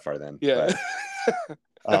won't go that far then. Yeah.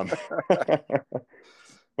 But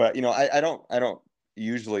I don't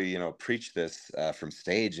usually preach this from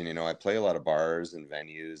stage. And I play a lot of bars and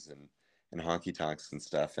venues and honky tonks and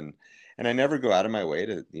stuff. And I never go out of my way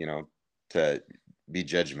to to be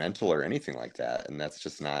judgmental or anything like that. And that's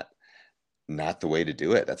just not the way to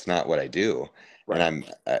do it. That's not what I do. Right. And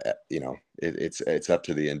it's up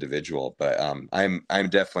to the individual, but I'm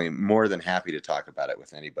definitely more than happy to talk about it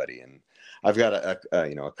with anybody. And I've got a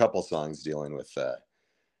couple songs dealing with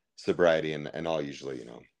sobriety, and I'll usually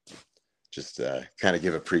just kind of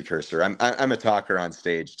give a precursor. I'm a talker on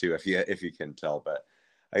stage too, if you can tell, but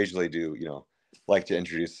I usually do like to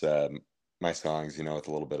introduce my songs with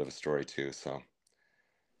a little bit of a story too. So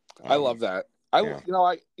I love that. I know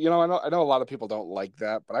a lot of people don't like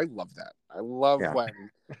that, but I love that. I love when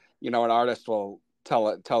an artist will tell a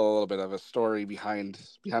little bit of a story behind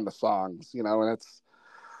the songs, and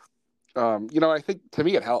I think to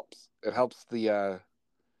me it helps. It helps the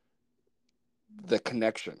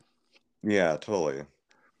connection. Yeah, totally.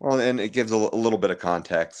 Well, and it gives a little bit of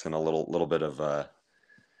context and a little bit of I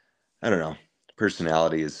don't know,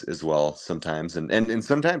 personality as well sometimes, and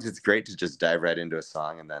sometimes it's great to just dive right into a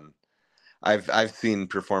song, and then I've seen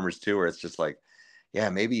performers too where it's just like, yeah,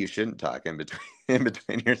 maybe you shouldn't talk in between in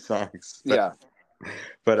between your songs.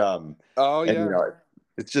 But oh and yeah,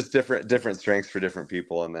 it's just different strengths for different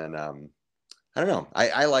people, and then I don't know,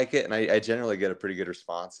 I like it, and I generally get a pretty good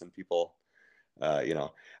response, and people.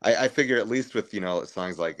 I figure at least with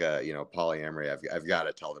songs like polyamory, I've got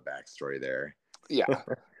to tell the backstory there. Yeah,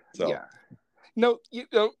 so yeah. No,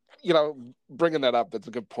 bringing that up, that's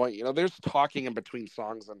a good point. There's talking in between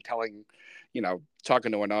songs and telling,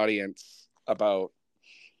 talking to an audience about,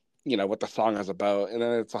 what the song is about, and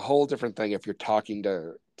then it's a whole different thing if you're talking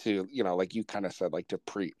to like you kind of said, like to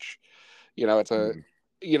preach. It's a,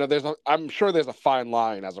 I'm sure there's a fine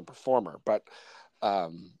line as a performer, but I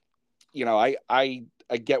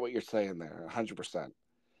get what you're saying there 100%.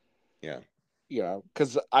 Yeah.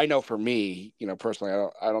 Because I know for me, personally,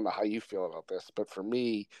 I don't know how you feel about this, but for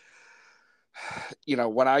me,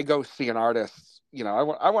 when I go see an artist, I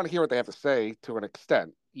want to hear what they have to say to an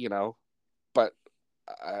extent, but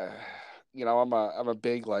I'm a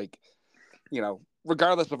big, like,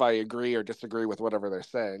 regardless if I agree or disagree with whatever they're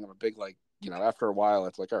saying, I'm a big, like, after a while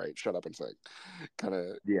it's like, all right, shut up and sing kind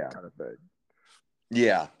of thing.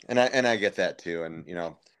 Yeah. And I get that too. And,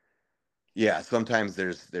 yeah, sometimes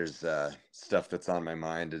there's stuff that's on my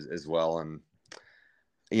mind as well. And,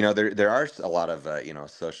 there are a lot of,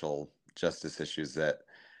 social justice issues that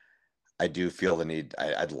I do feel the need.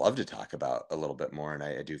 I'd love to talk about a little bit more. And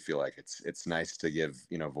I do feel like it's nice to give,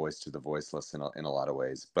 voice to the voiceless in a lot of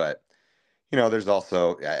ways. But, there's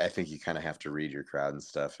also, I think you kind of have to read your crowd and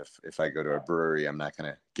stuff. If I go to a brewery, I'm not going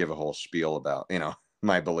to give a whole spiel about,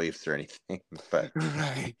 my beliefs or anything, but,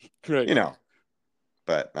 right.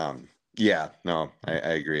 But yeah, no, I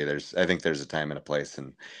agree. I think there's a time and a place,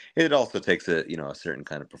 and it also takes a certain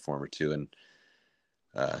kind of performer too, and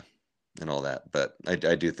all that. But I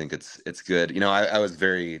do think it's good. I was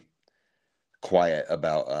very quiet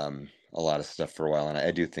about a lot of stuff for a while, and I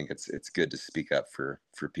do think it's good to speak up for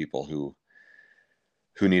people who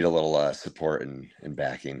need a little support and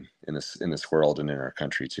backing in this world and in our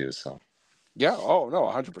country too. So yeah, oh no,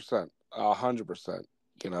 100%, 100%.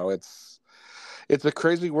 It's a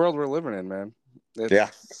crazy world we're living in, man.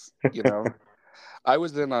 It's, I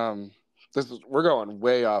was in we're going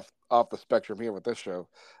way off the spectrum here with this show.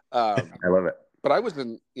 I love it. But I was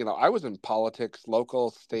in politics,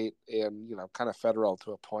 local, state, and kind of federal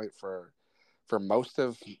to a point for most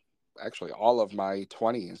of, actually all of my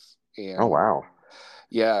 20s. And oh wow.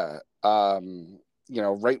 Yeah,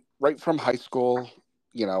 right from high school,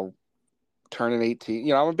 turning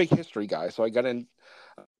 18. I'm a big history guy, so I got in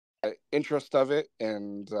interest of it,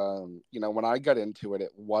 and when I got into it,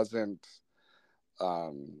 it wasn't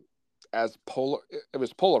as it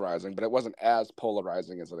was polarizing, but it wasn't as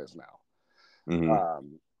polarizing as it is now.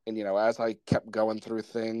 Mm-hmm. And as I kept going through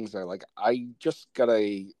things, I just got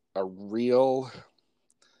a real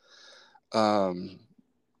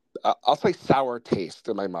I'll say sour taste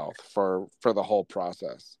in my mouth for the whole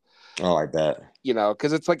process. Oh, I bet.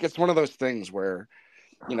 Because it's one of those things where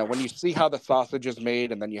when you see how the sausage is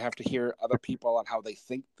made, and then you have to hear other people on how they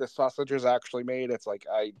think the sausage is actually made, it's like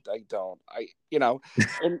I don't,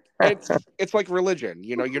 and it's like religion.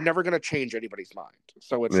 You're never going to change anybody's mind.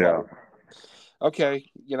 So it's like, okay,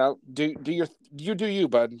 do you,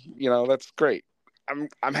 bud. That's great.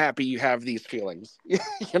 I'm happy you have these feelings.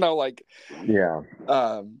 Like, yeah.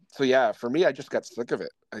 So yeah, for me, I just got sick of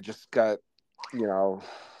it. I just got,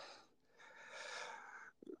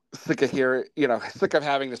 sick of sick of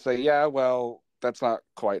having to say, yeah, well, that's not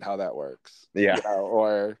quite how that works. Yeah.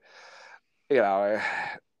 Or,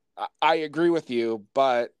 I agree with you,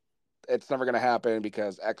 but it's never going to happen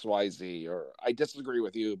because X, Y, Z, or I disagree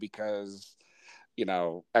with you because,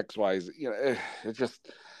 X, Y, Z,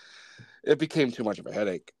 it became too much of a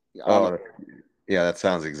headache. Oh, yeah, that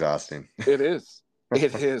sounds exhausting. It is.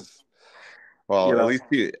 It is. Well, at least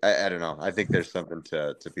I don't know. I think there's something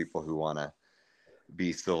to people who want to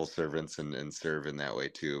be civil servants and serve in that way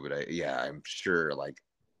too. But I'm sure, like,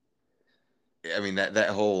 I mean, that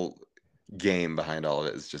whole game behind all of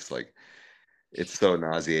it is just like, it's so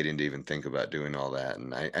nauseating to even think about doing all that.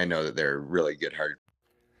 And I know that they're really good hearted.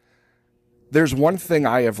 There's one thing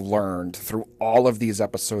I have learned through all of these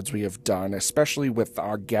episodes we have done, especially with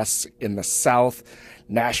our guests in the South,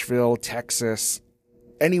 Nashville, Texas,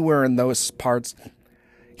 anywhere in those parts.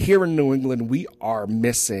 Here in New England, we are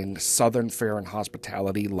missing Southern fare and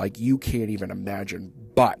hospitality like you can't even imagine.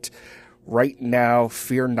 But right now,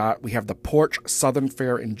 fear not, we have the Porch Southern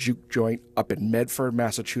Fare and Juke Joint up in Medford,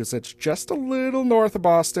 Massachusetts, just a little north of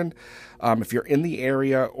Boston. If you're in the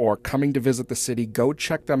area or coming to visit the city, go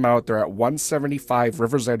check them out. They're at 175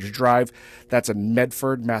 Rivers Edge Drive. That's in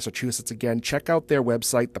Medford, Massachusetts. Again, check out their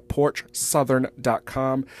website,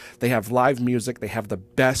 theporchsouthern.com. They have live music. They have the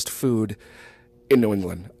best food in New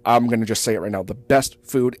England. I'm going to just say it right now. The best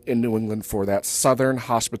food in New England for that Southern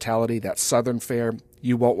hospitality, that Southern fare.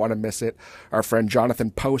 You won't want to miss it. Our friend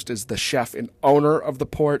Jonathan Post is the chef and owner of The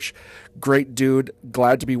Porch. Great dude.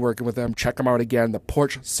 Glad to be working with them. Check them out again,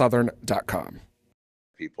 theporchsouthern.com.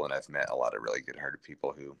 People, and I've met a lot of really good-hearted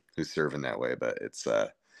people who serve in that way, but it's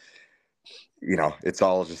it's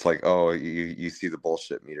all just like, oh, you see the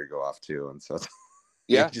bullshit meter go off too, and so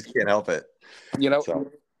yeah, you just can't help it.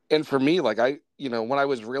 And for me, like when I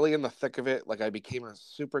was really in the thick of it, like I became a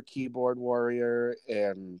super keyboard warrior,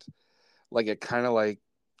 and like it kind of like,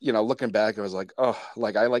 looking back, it was like, oh,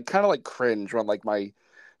 like I like kind of like cringe when like my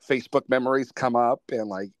Facebook memories come up, and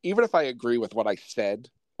like even if I agree with what I said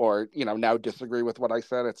or now disagree with what I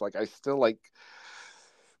said, it's like I still like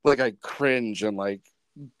I cringe and like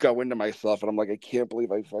go into myself, and I'm like, I can't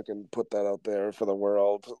believe I fucking put that out there for the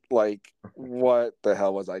world. Like, what the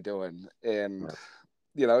hell was I doing? And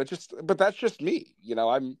it just, but that's just me.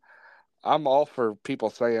 I'm all for people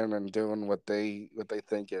saying and doing what they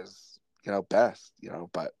think is best,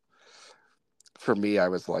 but for me, I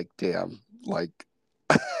was like, damn, like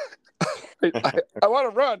I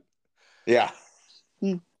want to run. Yeah.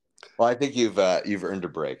 Well, I think you've earned a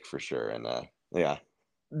break for sure. And yeah,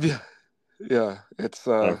 it's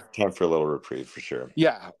time for a little reprieve for sure.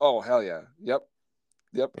 Yeah. Oh, hell yeah. Yep.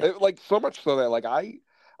 Yeah. Like so much so that like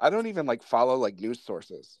I don't even like follow like news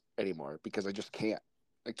sources anymore because I just can't.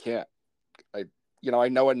 I can't. I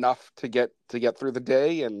know enough to get through the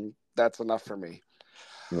day, and that's enough for me.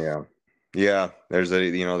 Yeah. There's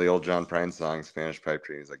the old John Prine song, Spanish Pipe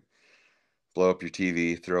Dream. He's like, blow up your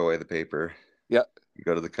TV, throw away the paper. Yeah. You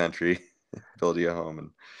go to the country, build you a home, and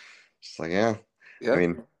just like, yeah. I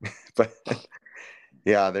mean, but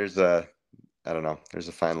yeah, there's a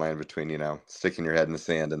fine line between, sticking your head in the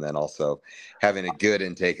sand and then also having a good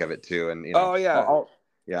intake of it too. And, oh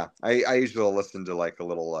yeah. I usually listen to like a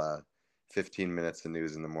little 15 minutes of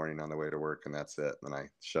news in the morning on the way to work, and that's it. Then I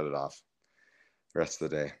shut it off the rest of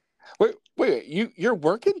the day. Wait, you're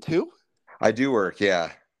working too? I do work.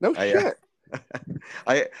 Yeah. No shit.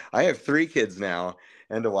 I have 3 kids now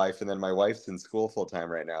and a wife, and then my wife's in school full time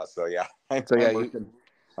right now. So yeah, I'm working.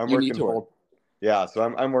 I'm working full. Yeah, so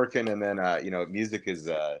I'm working, and then music is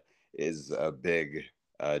a big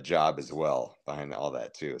job as well behind all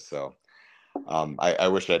that too. So I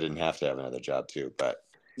wish I didn't have to have another job too, but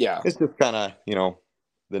yeah, it's just kind of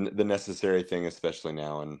the necessary thing, especially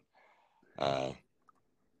now, and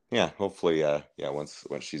hopefully once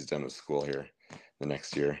she's done with school here the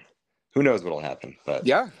next year, who knows what'll happen. But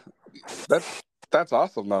yeah, that's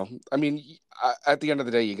awesome though. I mean, at the end of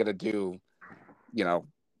the day, you got to do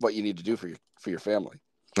what you need to do for your family.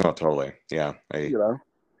 Oh, totally. Yeah.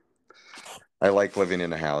 I like living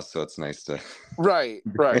in a house, so it's nice to. Right.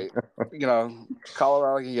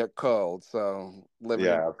 Colorado can get cold, so living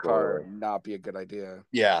in a car would not be a good idea.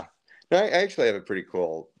 Yeah. No, I actually have a pretty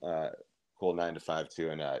cool 9 to 5 too,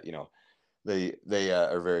 and they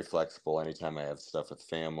are very flexible. Anytime I have stuff with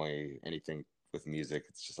family, anything with music,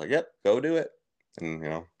 it's just like, yep, go do it,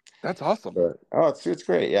 and that's awesome. But, it's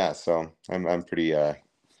great. Yeah. So I'm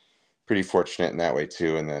pretty fortunate in that way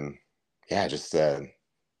too, and then just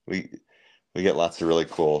we get lots of really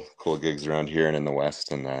cool gigs around here and in the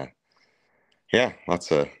West, and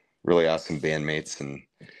lots of really awesome bandmates, and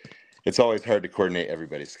it's always hard to coordinate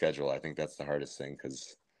everybody's schedule. I think that's the hardest thing,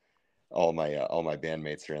 because all my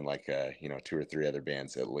bandmates are in like 2 or 3 other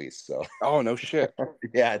bands at least. So oh no shit.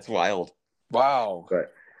 Yeah, it's wild. Wow.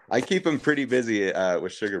 But I keep them pretty busy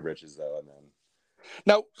with Sugar Britches though, and then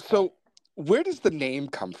now. So where does the name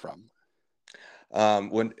come from?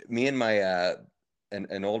 When me and my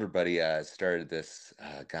an older buddy started this,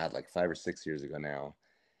 like 5 or 6 years ago now,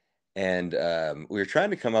 and we were trying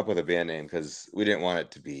to come up with a band name because we didn't want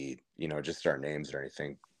it to be just our names or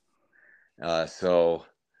anything. So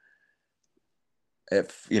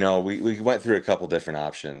if we went through a couple different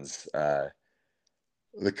options.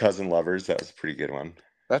 The Cousin Lovers, that was a pretty good one.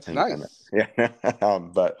 That's nice. Yeah.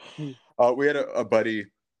 But we had a buddy.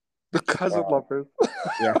 The Cousin Lovers.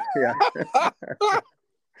 Yeah.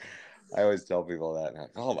 I always tell people that. Like,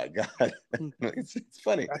 oh my god, it's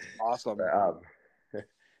funny. That's awesome.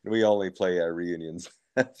 We only play reunions.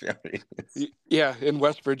 Yeah, in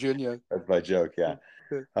West Virginia. That's my joke. Yeah.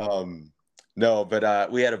 No,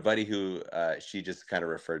 but we had a buddy who she just kind of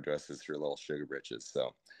referred to us as her little Sugar Britches.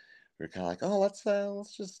 So we were kind of like, oh, let's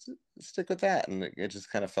just stick with that, and it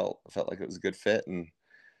just kind of felt like it was a good fit, and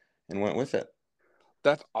went with it.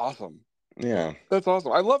 That's awesome. Yeah, that's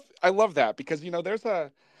awesome. I love that because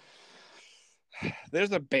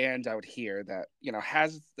there's a band out here that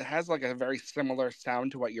has like a very similar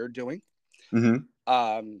sound to what you're doing.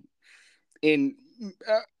 Mm-hmm. In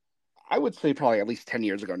I would say probably at least 10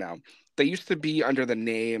 years ago now. They used to be under the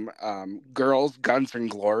name Girls, Guns, and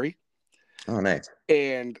Glory. Oh, nice.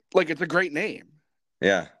 And like it's a great name.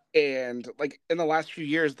 Yeah. And like in the last few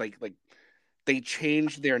years, like they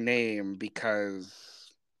changed their name because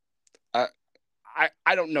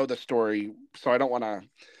I don't know the story, so I don't want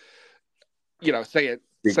to say it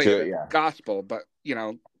gospel, but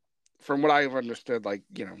from what I've understood, like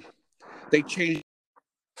they changed,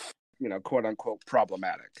 quote unquote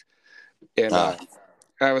problematic, and I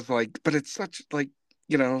was like, but it's such like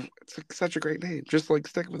it's like such a great name, just like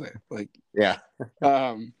stick with it, like yeah.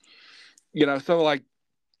 So like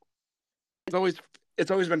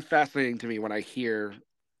it's always been fascinating to me when I hear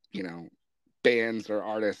bands or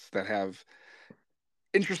artists that have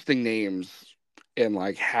interesting names and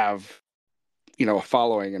like have a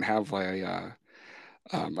following and have like a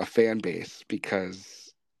fan base,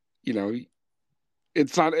 because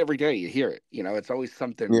it's not every day you hear it. It's always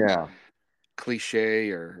something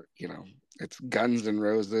cliche, or it's Guns N'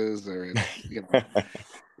 Roses, or it's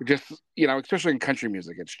just especially in country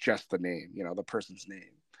music, it's just the name, the person's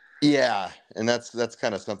name. Yeah, and that's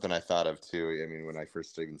kind of something I thought of too. I mean, when I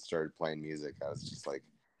first even started playing music, I was just like,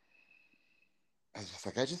 I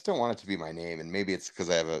just don't want it to be my name. And maybe it's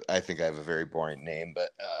because I think I have a very boring name,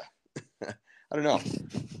 but I don't know.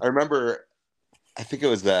 I remember, I think it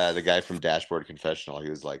was the guy from Dashboard Confessional.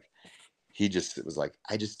 He was like, it was like,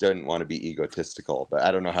 I just don't want to be egotistical, but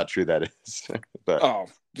I don't know how true that is. But oh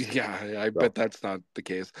yeah, I bet that's not the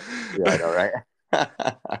case. Yeah, I know, right?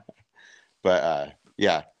 But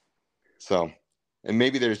yeah. So, and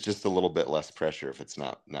maybe there's just a little bit less pressure if it's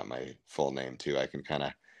not my full name too. I can kind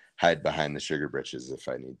of hide behind the Sugar Britches if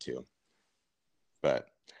I need to. But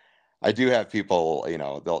I do have people,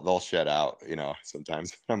 they'll shut out,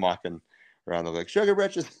 sometimes I'm walking around, they're like, Sugar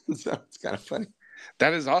Britches. So it's kind of funny.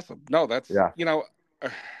 That is awesome. No, that's, I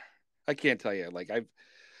can't tell you, like I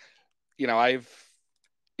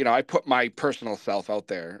put my personal self out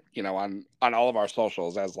there, on all of our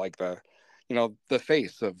socials as like the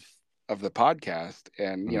face of the podcast.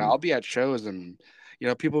 And, I'll be at shows and,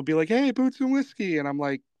 people will be like, hey, Boots and Whiskey. And I'm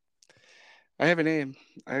like, I have a name.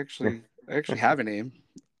 I actually have a name.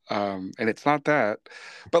 And it's not that,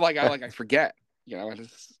 but like, I forget, and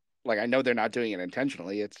it's like, I know they're not doing it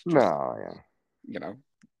intentionally. It's just,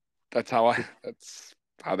 that's how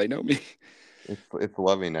they know me. It's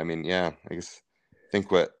loving. I mean, yeah, I guess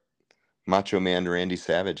think what Macho Man Randy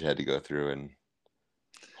Savage had to go through, and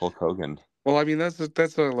Hulk Hogan. Well, I mean, that's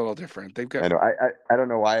a little different. They've got. I know. I don't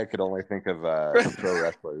know why I could only think of pro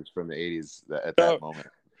wrestlers from the 80s at that moment.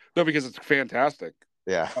 No, because it's fantastic.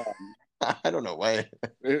 Yeah. I don't know why.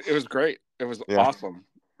 It was great. It was awesome.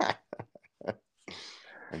 I'm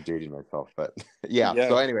dating myself, but yeah.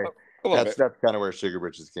 So anyway, that's kind of where Sugar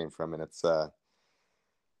Britches came from, and it's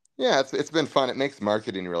it's been fun. It makes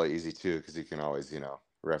marketing really easy too, because you can always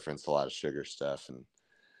reference a lot of sugar stuff and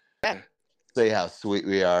say how sweet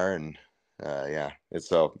we are, and it's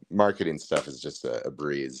so marketing stuff is just a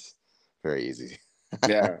breeze, very easy.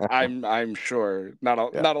 Yeah, I'm sure not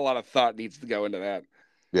a lot of thought needs to go into that.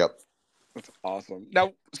 Yep, that's awesome.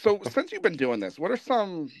 Now, so since you've been doing this, what are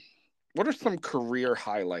some career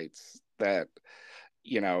highlights that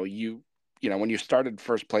when you started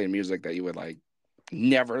first playing music that you would like,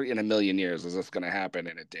 never in a million years is this going to happen,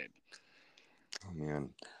 and it did? Oh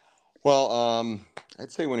man. Well,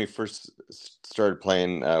 I'd say when we first started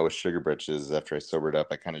playing with Sugar Britches, after I sobered up,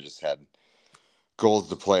 I kind of just had goals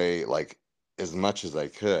to play like as much as I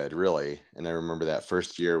could, really. And I remember that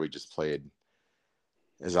first year we just played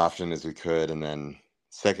as often as we could, and then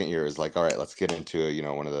second year was like, all right, let's get into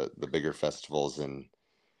one of the bigger festivals in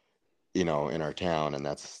our town, and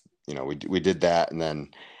that's we did that. And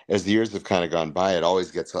then as the years have kind of gone by, it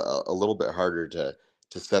always gets a little bit harder to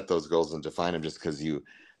set those goals and define them, just because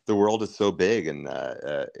the world is so big and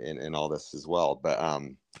in all this as well. But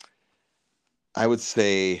I would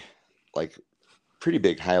say like pretty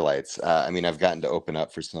big highlights. I mean, I've gotten to open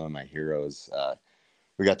up for some of my heroes.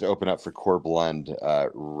 We got to open up for Core Blund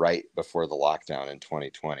right before the lockdown in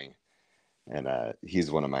 2020. And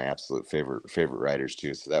he's one of my absolute favorite writers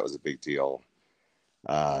too. So that was a big deal.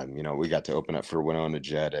 We got to open up for Winona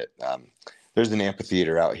Judd at there's an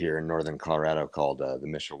amphitheater out here in northern Colorado called the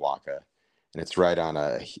Mishawaka, and it's right on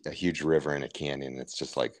a huge river in a canyon. It's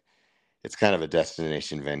just like, it's kind of a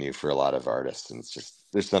destination venue for a lot of artists, and it's just,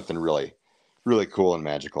 there's something really, really cool and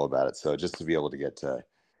magical about it. So just to be able to get to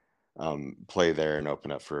play there and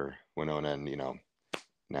open up for Winona, and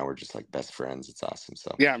now we're just like best friends. It's awesome.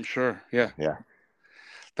 So yeah, I'm sure. Yeah,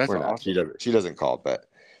 that's we're awesome. Not. She doesn't call, but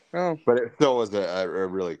it still was a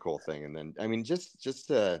really cool thing. And then, I mean, just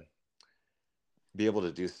to be able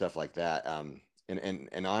to do stuff like that,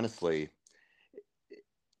 and honestly,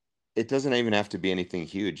 it doesn't even have to be anything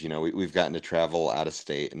huge. We've gotten to travel out of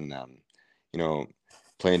state and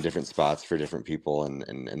play in different spots for different people,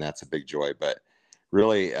 and that's a big joy. But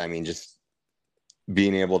really, I mean, just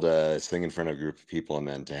being able to sing in front of a group of people, and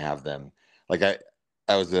then to have them, like I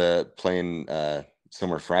was playing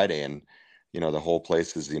somewhere Friday, and the whole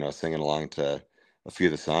place is singing along to a few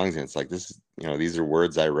of the songs, and it's like, this these are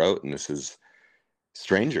words I wrote, and this is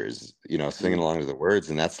strangers singing along to the words.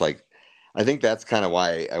 And that's like, I think that's kind of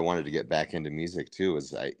why I wanted to get back into music too,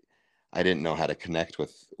 is I didn't know how to connect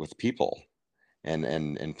with people,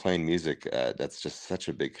 and playing music, that's just such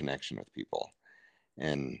a big connection with people.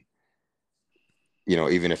 And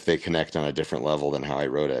even if they connect on a different level than how I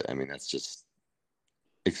wrote it, I mean, that's just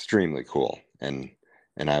extremely cool, and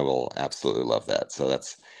I will absolutely love that. So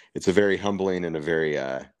it's a very humbling and a very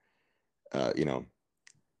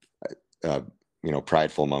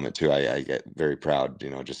prideful moment too. I get very proud,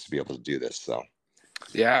 just to be able to do this. So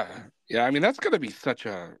yeah. I mean, that's going to be such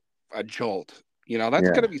a jolt. That's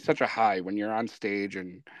going to be such a high when you're on stage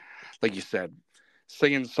and, like you said,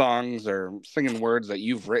 singing songs or singing words that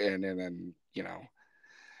you've written, and then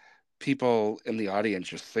people in the audience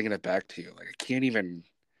just singing it back to you. Like, I can't even,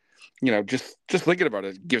 just thinking about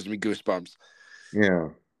it gives me goosebumps. Yeah.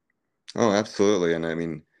 Oh, absolutely. And I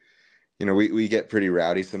mean, we get pretty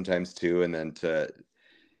rowdy sometimes too, and then to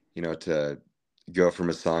go from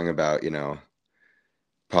a song about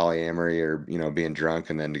polyamory or being drunk,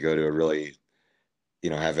 and then to go to a really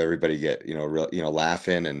have everybody get real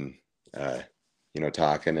laughing and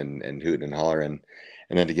talking and hooting and hollering,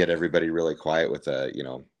 and then to get everybody really quiet with a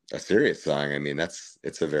serious song. I mean,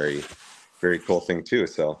 it's a very, very cool thing too.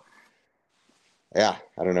 So yeah,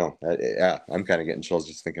 I don't know. I'm kind of getting chills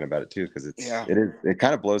just thinking about it too, because it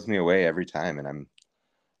kind of blows me away every time, and I'm,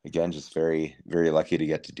 again, just very, very lucky to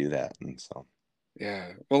get to do that. And so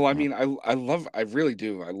yeah, well, I mean, I really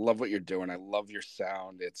do. I love what you're doing. I love your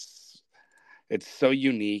sound. It's so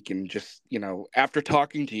unique, and just after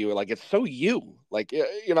talking to you, like, it's so you, like,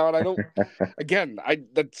 and I don't again,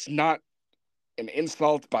 that's not an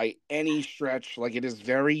insult by any stretch. Like, it is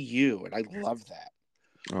very you, and I love that.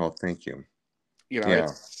 Oh, thank you.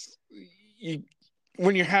 It's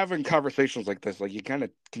when you're having conversations like this, like, you kind of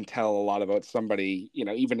can tell a lot about somebody,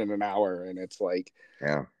 even in an hour, and it's like,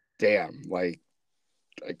 damn, like,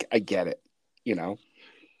 I get it, Yeah,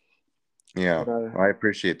 I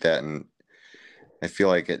appreciate that, and I feel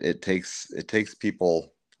like it takes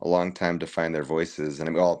people a long time to find their voices,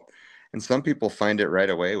 and and some people find it right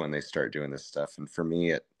away when they start doing this stuff, and for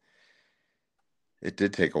me, it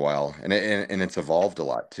did take a while, and it's evolved a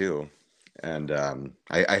lot too. And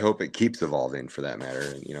I hope it keeps evolving, for that matter.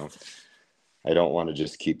 And I don't want to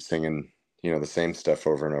just keep singing the same stuff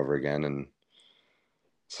over and over again. And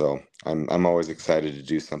so I'm always excited to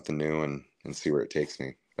do something new and see where it takes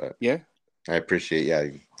me. But yeah, I appreciate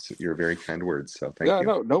your very kind words. So thank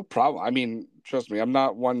you. No problem. I mean, trust me, I'm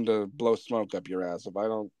not one to blow smoke up your ass. If I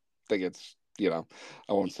don't think it's I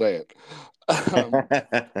won't say it.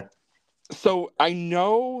 So I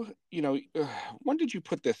know, when did you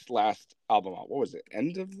put this last album out? What was it?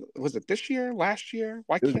 Was it this year? Last year?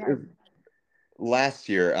 Why can't last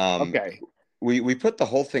year? Okay. We put the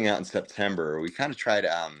whole thing out in September. We kind of tried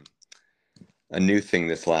a new thing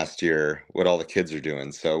this last year, what all the kids are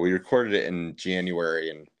doing. So we recorded it in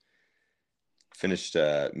January and finished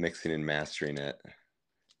mixing and mastering it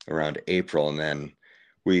around April, and then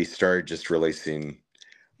we started just releasing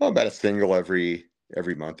about a single every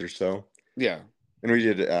month or so. Yeah. And we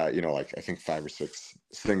did, like, I think 5 or 6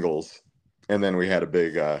 singles. And then we had a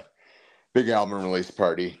big album release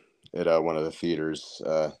party at one of the theaters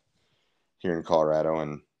here in Colorado.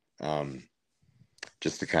 And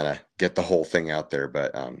just to kind of get the whole thing out there.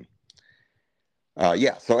 But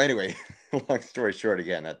yeah, so anyway, long story short,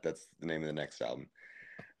 again, that's the name of the next album.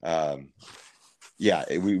 Yeah,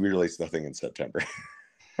 we released nothing in September.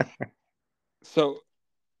 So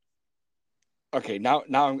okay, now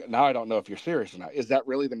I don't know if you're serious or not. Is that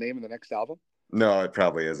really the name of the next album? No, it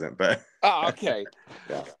probably isn't, but okay.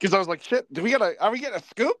 Yeah. Because I was like, shit, are we getting a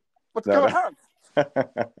scoop? What's going on?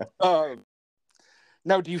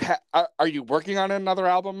 Now, do you are you working on another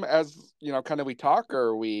album as kind of we talk,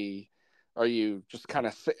 or are you just kind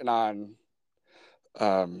of sitting on?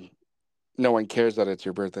 No one cares that it's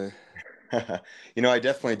your birthday. I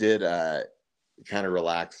definitely did kind of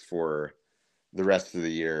relax for the rest of the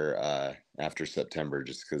year after September,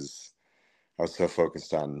 just because I was so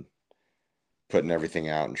focused on putting everything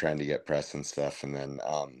out and trying to get press and stuff. And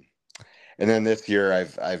then this year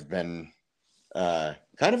I've been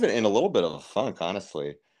kind of in a little bit of a funk,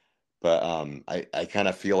 honestly. But I kind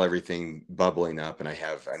of feel everything bubbling up,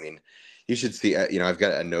 and you should see, I've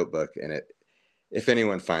got a notebook, and if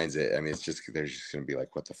anyone finds it, they're just going to be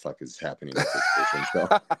like, what the fuck is happening with this person?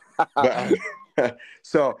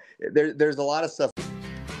 So there's a lot of stuff.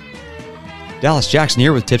 Dallas Jackson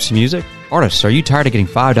here with Tipsy Music. Artists, are you tired of getting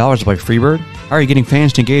 $5 to play Freebird? How are you getting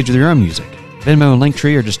fans to engage with your own music? Venmo and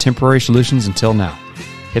Linktree are just temporary solutions until now.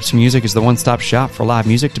 Tipsy Music is the one-stop shop for live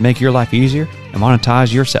music to make your life easier and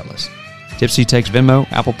monetize your setlist. Tipsy takes Venmo,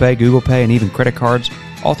 Apple Pay, Google Pay, and even credit cards,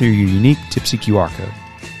 all through your unique Tipsy QR code.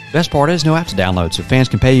 Best part is no app to download, so fans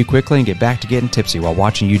can pay you quickly and get back to getting tipsy while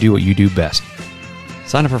watching you do what you do best.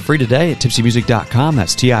 Sign up for free today at tipsymusic.com.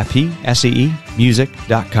 That's TIPSEE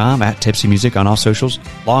music.com, at Tipsy Music on all socials.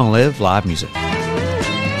 Long live live music.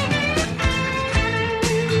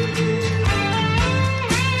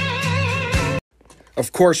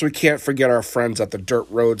 Of course, we can't forget our friends at the Dirt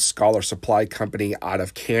Road Scholar Supply Company out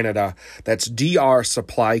of Canada. That's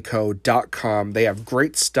drsupplyco.com. They have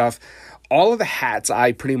great stuff. All of the hats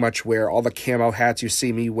I pretty much wear, all the camo hats you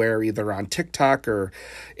see me wear either on TikTok or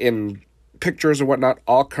in pictures or whatnot,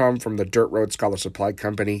 all come from the Dirt Road Scholar Supply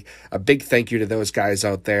Company. A big thank you to those guys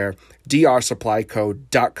out there.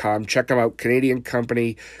 drsupplyco.com. Check them out. Canadian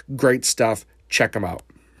company. Great stuff. Check them out.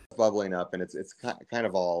 Bubbling up, and it's kind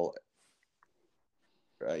of all,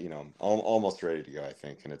 almost ready to go, I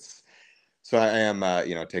think. And so I am,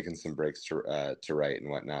 taking some breaks to write and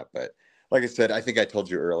whatnot. But like I said, I think I told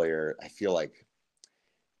you earlier, I feel like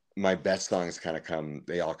my best songs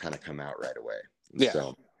they all kind of come out right away. Yeah.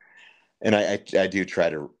 So, and I do try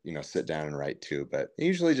to, sit down and write too, but it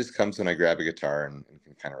usually just comes when I grab a guitar and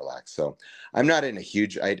can kind of relax. So I'm not in a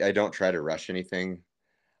huge, I don't try to rush anything.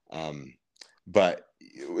 But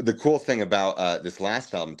the cool thing about this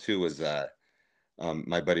last album too was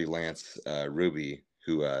my buddy Lance Ruby,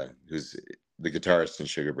 who's the guitarist in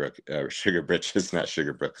Sugar Britches, not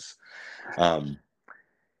Sugar Brooks.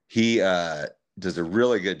 He does a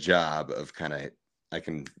really good job of I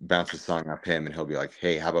can bounce a song off him and he'll be like,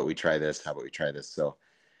 hey, how about we try this? How about we try this? So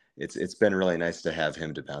it's been really nice to have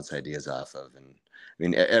him to bounce ideas off of.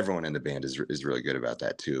 And everyone in the band is really good about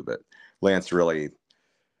that too. But Lance really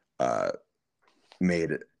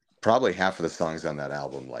made probably half of the songs on that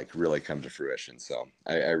album really come to fruition. So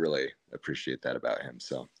I really appreciate that about him.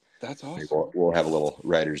 So that's awesome. We'll have a little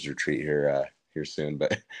writer's retreat here soon,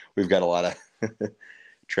 but we've got a lot of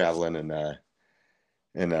traveling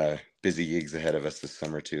and busy gigs ahead of us this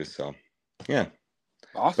summer too. So yeah.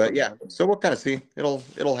 Awesome. But yeah, so we'll kind of see. It'll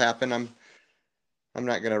happen. I'm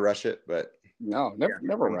not gonna rush it, but no,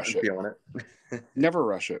 never rush it. Feeling it. Never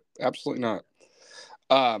rush it. Absolutely not.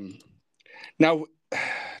 Now, what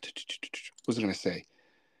was I gonna say?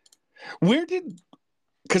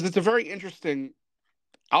 Because it's a very interesting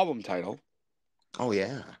album title. Oh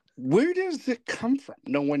yeah. Where does it come from?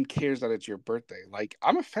 No one cares that it's your birthday.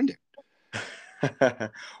 I'm offended.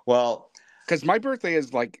 Well, because my birthday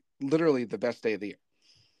is literally the best day of the year.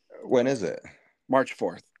 When is it? March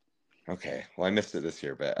 4th. Okay. Well, I missed it this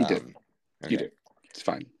year, but you did. Okay. You did. It's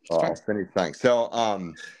fine. I'll send you thanks. So,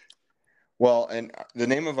 well, and the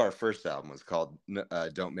name of our first album was called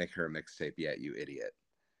 "Don't Make Her a Mixtape Yet, You Idiot."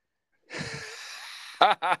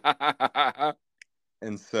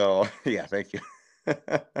 And so, yeah, thank you.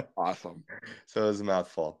 Awesome. So it was a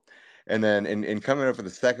mouthful. And then in coming up with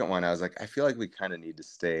the second one, I was like, I feel like we kind of need to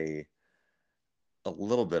stay a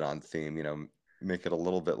little bit on theme, make it a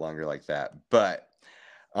little bit longer like that. But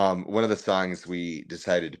one of the songs we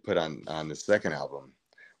decided to put on the second album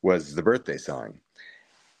was the birthday song.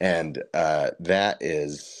 And that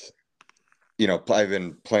is, I've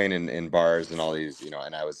been playing in bars and all these,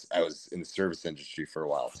 and I was in the service industry for a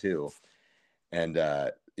while too. And,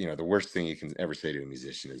 the worst thing you can ever say to a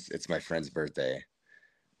musician is, it's my friend's birthday.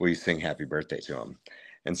 Will you sing happy birthday to him?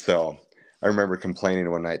 And so I remember complaining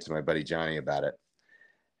one night to my buddy Johnny about it.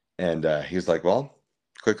 And he was like, well,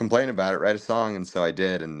 quit complaining about it, write a song. And so I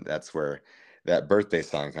did. And that's where that birthday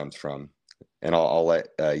song comes from. And I'll let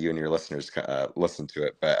you and your listeners listen to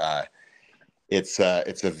it. But it's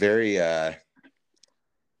a very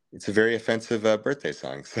offensive birthday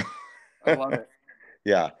song. So I love it.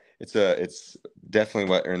 Yeah, it's definitely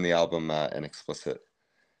what earned the album an explicit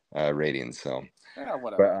rating. So, yeah,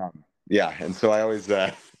 whatever. But yeah, and so I always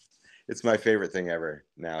it's my favorite thing ever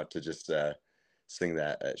now to just sing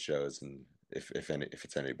that at shows, and if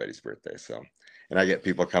it's anybody's birthday. So, and I get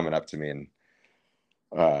people coming up to me and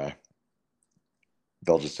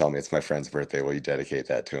they'll just tell me it's my friend's birthday. Will you dedicate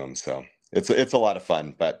that to him? So it's a lot of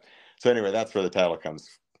fun. But so anyway, that's where the title comes,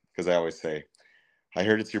 because I always say, I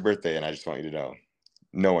heard it's your birthday, and I just want you to know,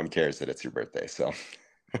 no one cares that it's your birthday. So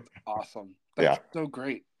awesome. That's so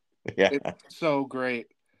great. Yeah, it's so great.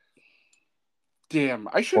 Damn,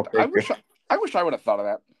 I wish I would have thought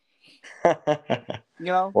of that. You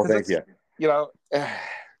know, well, thank you. You know,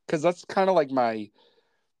 because that's kind of like my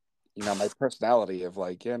personality of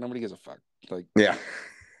like, yeah, nobody gives a fuck. Like, yeah,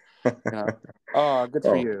 you know, oh, good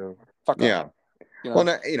for you. Fuck yeah. up. You know?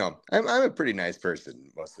 Well, you know, I'm a pretty nice person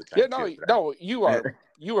most of the time. Yeah, no, you are.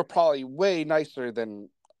 You are probably way nicer than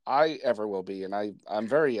I ever will be, and I'm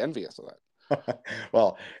very envious of that.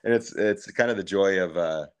 Well, and it's kind of the joy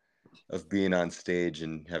of being on stage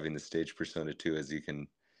and having the stage persona too, as you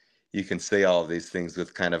can say all of these things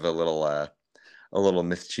with kind of a little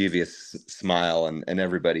mischievous smile, and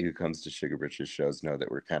everybody who comes to Sugar Britches shows know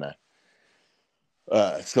that we're kind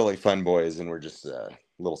of silly fun boys, and we're just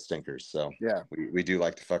little stinkers. So yeah, we do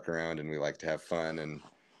like to fuck around, and we like to have fun, and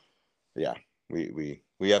yeah, we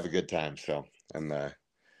have a good time. So I'm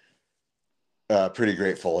pretty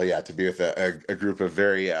grateful, to be with a group of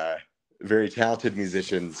very very talented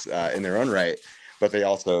musicians in their own right, but they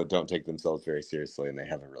also don't take themselves very seriously, and they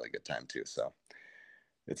have a really good time too. So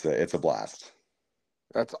it's a blast.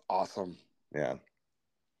 That's awesome. Yeah.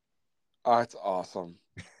 Oh, it's awesome.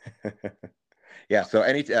 Yeah. So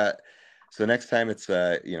so next time it's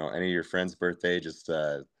any of your friends' birthday, just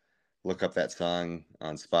look up that song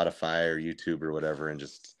on Spotify or YouTube or whatever, and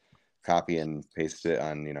just copy and paste it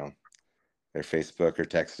on their Facebook, or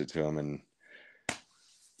text it to them, and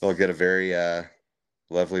they'll get a very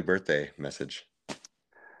lovely birthday message.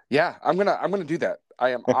 Yeah, I'm gonna do that. I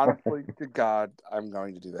am honestly to God, I'm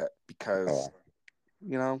going to do that, because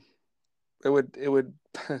it would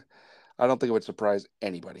I don't think it would surprise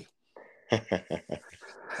anybody.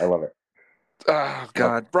 I love it. Oh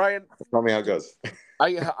God, Brian, tell me how it goes.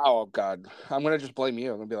 Oh God, I'm gonna just blame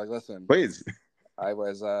you. I'm gonna be like, listen, please. I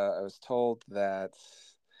was told that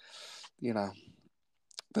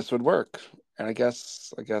this would work, and I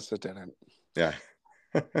guess it didn't. Yeah.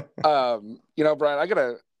 Brian, I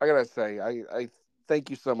gotta say, I thank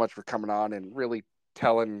you so much for coming on and really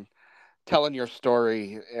telling your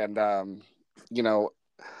story, and I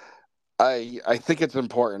think it's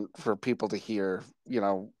important for people to hear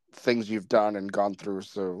things you've done and gone through,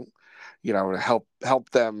 so to help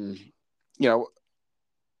them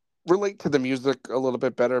relate to the music a little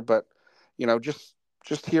bit better, but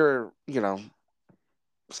just hear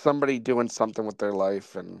somebody doing something with their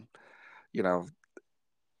life, and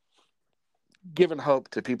giving hope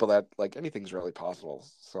to people that like anything's really possible.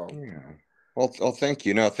 So yeah. Well, thank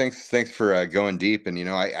you. No, thanks for going deep. And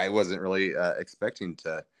I wasn't really expecting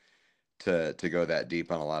to go that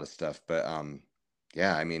deep on a lot of stuff, but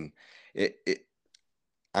yeah, I mean,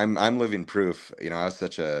 I'm living proof. I was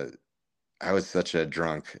such a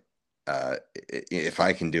drunk. If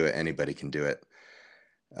I can do it, anybody can do it.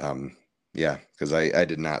 Yeah, because I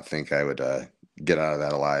did not think I would get out of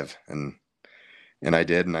that alive, and I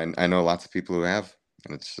did, and I know lots of people who have,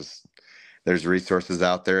 and it's just, there's resources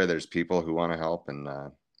out there, there's people who want to help, and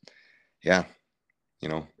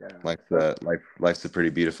life's a pretty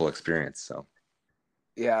beautiful experience. So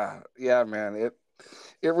yeah, man,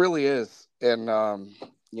 it really is, and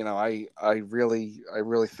I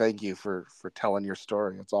really thank you for telling your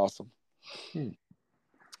story. It's awesome.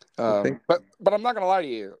 But I'm not gonna lie to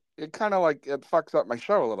you, it kind of like it fucks up my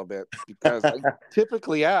show a little bit, because I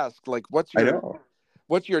typically ask like, what's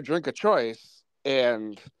your drink of choice,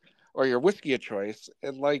 or your whiskey of choice,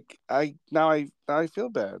 and like I feel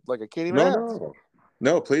bad, like I can't even ask.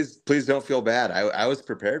 No, please don't feel bad. I was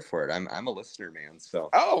prepared for it. I'm a listener, man. So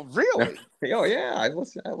oh really? Oh yeah, I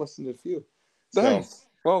listened to a few. Nice. So,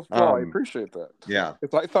 well, I appreciate that. Yeah,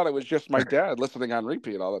 I thought it was just my dad listening on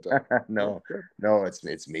repeat all the time. No,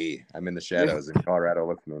 it's me. I'm in the shadows in Colorado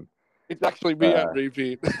listening. It's actually me on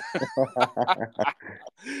repeat.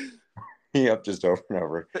 Yep, just over and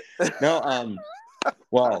over. No,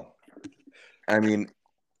 well, I mean,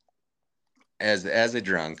 as a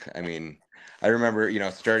drunk, I mean, I remember,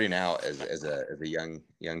 starting out as a young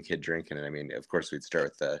kid drinking, and I mean, of course, we'd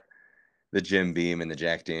start with the Jim Beam and the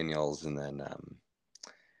Jack Daniels, and then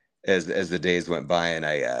as the days went by, and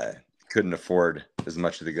I couldn't afford as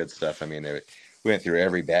much of the good stuff. I mean, we went through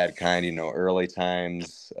every bad kind, early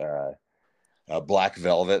times, Black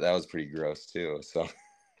Velvet, that was pretty gross too. So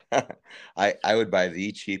I would buy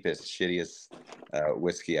the cheapest, shittiest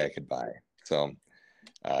whiskey I could buy. So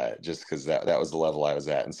just because that was the level I was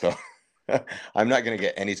at. And so I'm not going to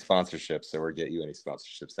get any sponsorships or get you any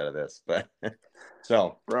sponsorships out of this. But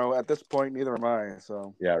so, bro, at this point, neither am I.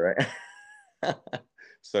 So yeah, right.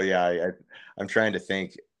 So yeah, I'm trying to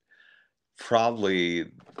think. Probably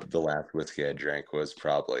the last whiskey I drank was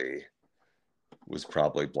probably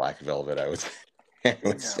Black Velvet. I would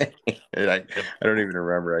say. I don't even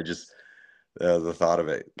remember. I just the thought of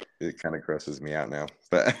it kind of grosses me out now.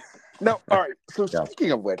 But no, all right. So yeah.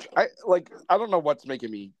 speaking of which, I don't know what's making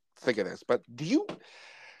me think of this, but do you?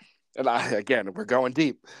 And again, we're going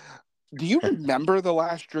deep. Do you remember the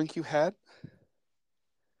last drink you had?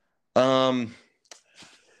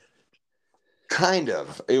 Kind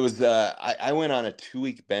of. It was I went on a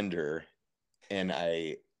 2-week bender and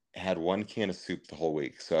I had 1 can of soup the whole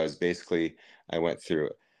week. So I went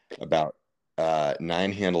through about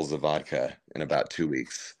 9 handles of vodka in about 2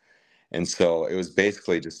 weeks. And so it was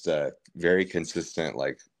basically just a very consistent,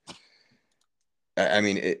 like, I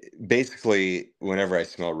mean, basically whenever I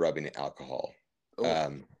smell rubbing alcohol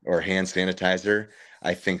or hand sanitizer,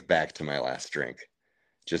 I think back to my last drink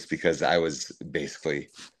just because I was basically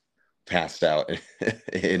passed out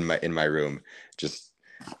in my room, just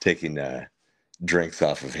taking drinks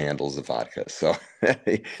off of handles of vodka. So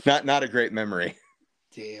not a great memory.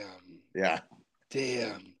 Damn. Yeah.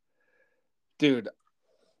 Damn. Dude,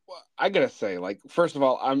 I gotta say, like, first of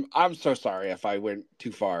all, I'm so sorry if I went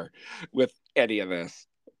too far with any of this,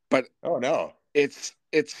 but oh no, it's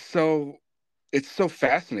so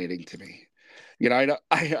fascinating to me. You know,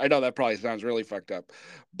 I know that probably sounds really fucked up,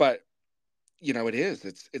 but you know, it is.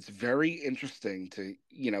 It's very interesting to,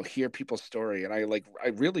 you know, hear people's story, and I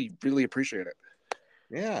really, really appreciate it.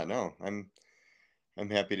 Yeah, no, I'm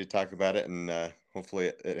happy to talk about it, and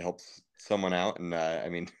hopefully it helps someone out. And I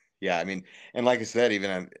mean, yeah, I mean, and like I said,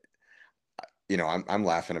 even I'm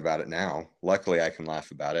laughing about it now. Luckily, I can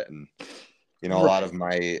laugh about it, and you know, a lot of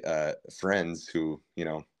my friends who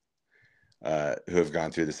who have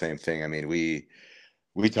gone through the same thing. I mean, we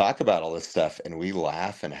talk about all this stuff and we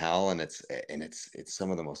laugh and howl, and it's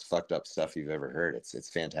some of the most fucked up stuff you've ever heard. It's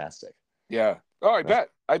fantastic. Yeah. Oh, I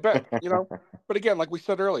bet. You know, but again, like we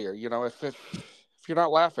said earlier, you know, if you're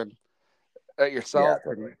not laughing at yourself,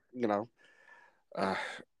 yeah, totally. you know,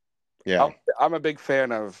 yeah, I'm a big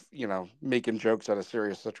fan of, you know, making jokes out of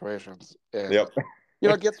serious situations. And, yep. You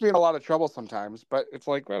know, it gets me in a lot of trouble sometimes, but it's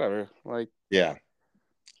like, whatever. Like, yeah.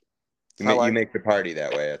 You make the party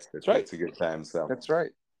that way. It's right. It's a good time. So that's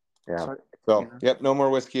right. Yeah. That's right. So yep, no more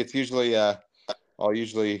whiskey. It's usually I'll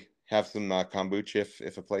usually have some kombucha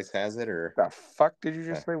if a place has it. Or the fuck did you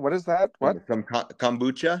just say? What is that? What? Some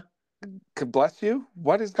kombucha? God bless you.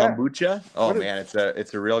 What is that? Kombucha? Oh man,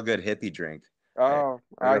 it's a real good hippie drink. Oh,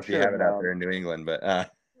 I don't know if you have it out there in New England,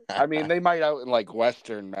 but I mean, they might out in like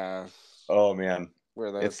Western Mass. Oh man,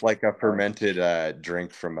 it's like a fermented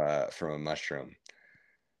drink from a mushroom.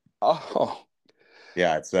 Oh.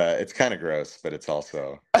 Yeah, it's kind of gross, but it's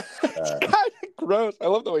also it's kind of gross. I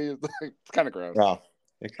love the way it's kind of gross. Well,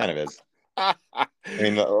 it kind of is. I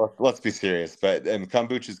mean, let's be serious, but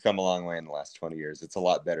kombucha's come a long way in the last 20 years. It's a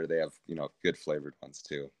lot better. They have, you know, good flavored ones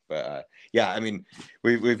too. But yeah, I mean,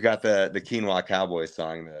 we've got the Quinoa Cowboy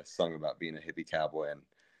song, the song about being a hippie cowboy,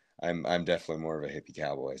 and I'm definitely more of a hippie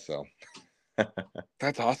cowboy. So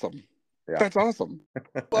that's awesome. Yeah. That's awesome.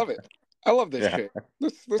 Love it. I love this shit.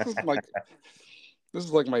 This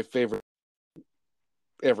is like my favorite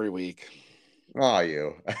every week. Oh,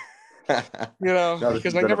 you. You know,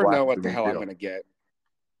 because I never know what the hell I'm going to get.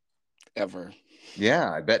 Ever.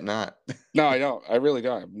 Yeah, I bet not. No, I don't. I really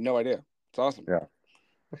don't. I have no idea. It's awesome. Yeah.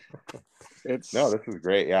 No, this is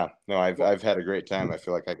great. Yeah. No, I've had a great time. I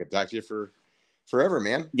feel like I could talk to you for forever,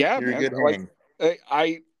 man. Yeah, You're man. a good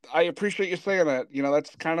hang. I appreciate you saying that. You know,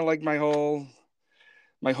 that's kind of like my whole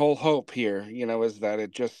hope here, you know, is that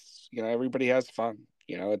it just, you know, everybody has fun.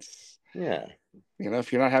 You know, it's, yeah. You know,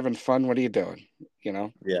 if you're not having fun, what are you doing? You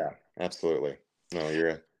know? Yeah, absolutely. No,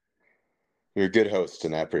 you're a good host,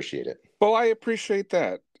 and I appreciate it. Well, I appreciate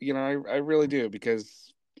that. You know, I really do,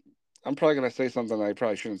 because I'm probably going to say something I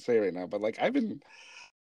probably shouldn't say right now, but like, I've been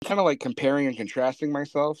kind of like comparing and contrasting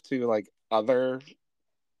myself to like other,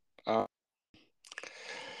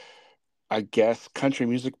 I guess, country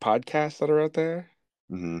music podcasts that are out there.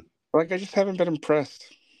 Mm-hmm. Like, I just haven't been impressed.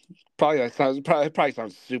 Probably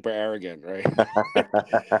sounds super arrogant, right?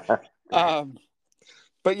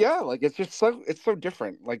 But yeah, like it's so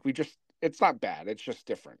different. Like it's not bad. It's just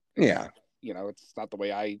different. Yeah. You know, it's not the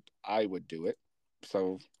way I would do it.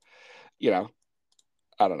 So, you know,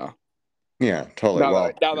 I don't know. Yeah, totally.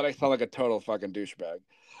 Now that I sound like a total fucking douchebag.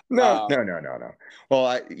 No.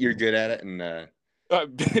 Well, you're good at it, and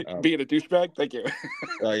being a douchebag. Thank you.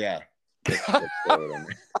 Oh yeah.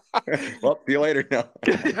 Well, see you later. No.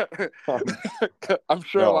 I'm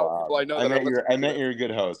sure a lot of people I know. I meant you're a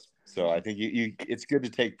good host, so I think you. It's good to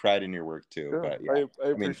take pride in your work too. Yeah, but yeah, I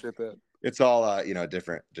appreciate that. It's all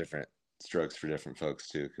different strokes for different folks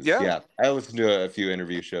too. I listen to a few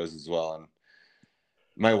interview shows as well, and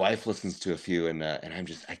my wife listens to a few, and I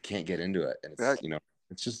can't get into it, and it's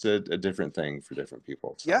it's just a different thing for different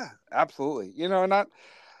people. So. Yeah, absolutely. You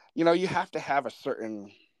have to have a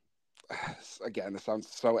certain. Again, this sounds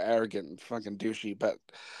so arrogant and fucking douchey, but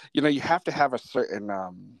you have to have a certain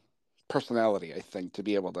personality, I think, to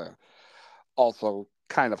be able to also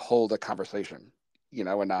kind of hold a conversation,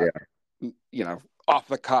 and not, off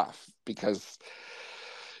the cuff. Because,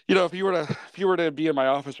 if you were to be in my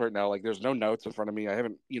office right now, like there's no notes in front of me. I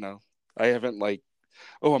haven't like,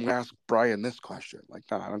 oh, I'm gonna ask Brian this question. Like,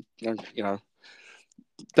 no, it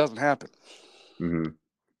doesn't happen. Mm-hmm.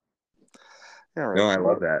 Yeah, right. No, I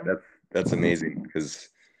love that. That's amazing, because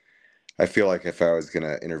I feel like if I was going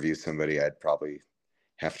to interview somebody, I'd probably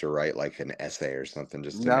have to write like an essay or something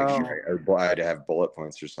just to make sure, or I'd have bullet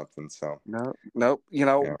points or something. So no.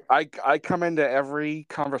 I come into every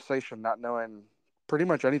conversation not knowing pretty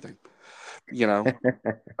much anything, and I'm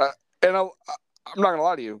not gonna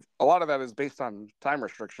lie to you. A lot of that is based on time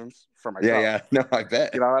restrictions for myself. Yeah. No, I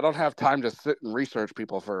bet. I don't have time to sit and research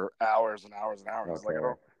people for hours and hours and hours. Okay.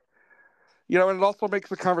 Like, and it also makes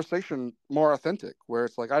the conversation more authentic, where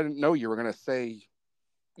it's like, I didn't know you were going to say,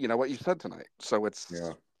 what you said tonight. So it's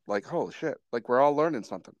like, holy shit, like we're all learning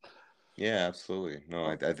something. Yeah, absolutely. No,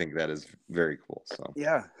 I think that is very cool. So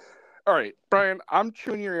yeah. All right, Brian, I'm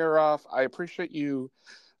chewing your ear off. I appreciate you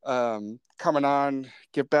coming on.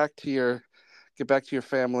 Get back to your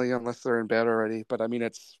family, unless they're in bed already. But I mean,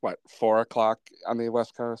 it's 4:00 on the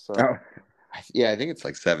West Coast. So. Oh. Yeah, I think it's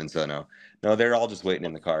like 7. So no, they're all just waiting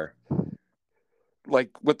in the car.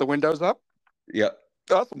 Like with the windows up? Yep.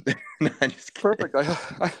 Awesome. No, I'm just kidding. Perfect.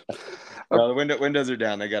 No, the windows are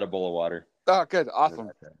down. I got a bowl of water. Oh, good.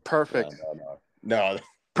 Awesome. Perfect. No.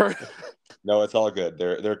 No, it's all good.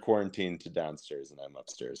 They're quarantined to downstairs, and I'm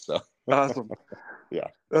upstairs. So awesome. Yeah.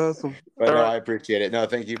 Awesome. But all right. I appreciate it. No,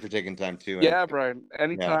 thank you for taking time too. Yeah, Brian.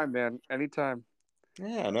 Anytime, man. Anytime.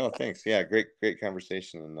 Yeah. No, thanks. Yeah, great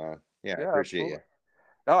appreciation, and I appreciate you.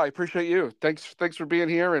 Oh, I appreciate you. Thanks for being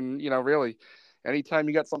here, and really. Anytime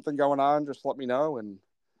you got something going on, just let me know, and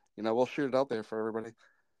we'll shoot it out there for everybody.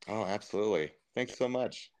 Oh, absolutely. Thanks so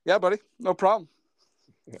much. Yeah, buddy. No problem.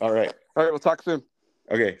 All right. We'll talk soon.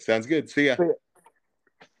 Okay, sounds good. See ya.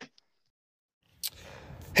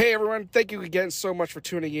 Hey, everyone. Thank you again so much for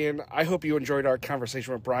tuning in. I hope you enjoyed our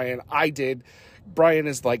conversation with Brian. I did. Brian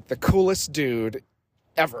is like the coolest dude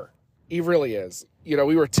ever. He really is. We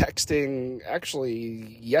were texting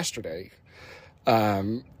actually yesterday.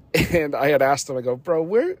 And I had asked him, I go, bro,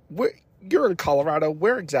 where you're in Colorado,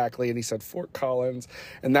 where exactly? And he said Fort Collins.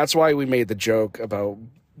 And that's why we made the joke about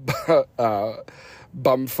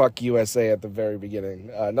bumfuck USA at the very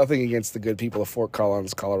beginning. Nothing against the good people of Fort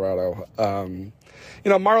Collins, Colorado.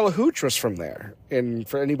 Marla Hooch was from there. And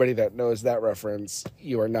for anybody that knows that reference,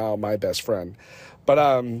 you are now my best friend.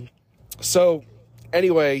 But so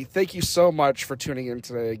anyway, thank you so much for tuning in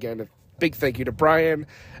today again. Big thank you to Brian.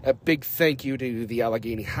 A big thank you to the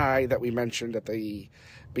Allegheny High that we mentioned at the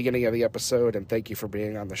beginning of the episode. And thank you for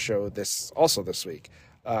being on the show this week.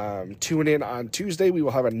 Tune in on Tuesday. We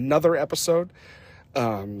will have another episode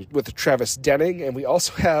with Travis Denning. And we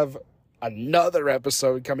also have another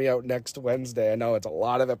episode coming out next Wednesday. I know it's a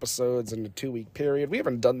lot of episodes in a 2-week period. We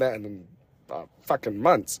haven't done that in fucking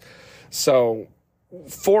months. So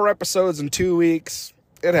 4 episodes in 2 weeks.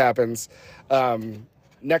 It happens.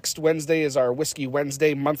 Next Wednesday is our Whiskey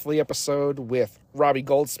Wednesday monthly episode with Robbie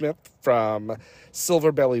Goldsmith from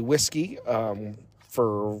Silver Belly Whiskey.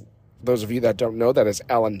 For those of you that don't know, that is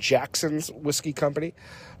Alan Jackson's whiskey company.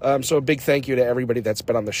 So a big thank you to everybody that's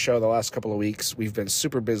been on the show the last couple of weeks. We've been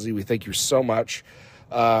super busy. We thank you so much.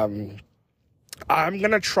 I'm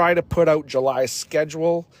going to try to put out July's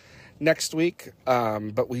schedule next week.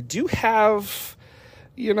 But we do have,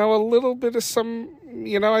 a little bit of some,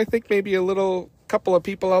 I think maybe a couple of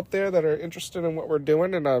people out there that are interested in what we're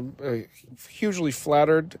doing, and I'm hugely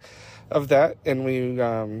flattered of that. And we,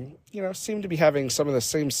 seem to be having some of the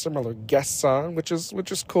similar guests on, which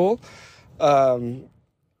is cool.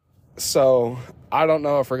 So I don't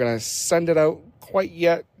know if we're going to send it out quite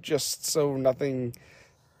yet, just so nothing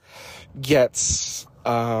gets,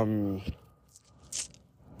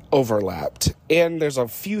 overlapped. And there's a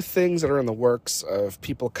few things that are in the works of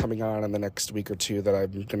people coming on in the next week or two that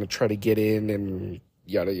I'm going to try to get in and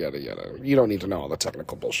yada, yada, yada. You don't need to know all the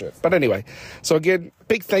technical bullshit. But anyway, so again,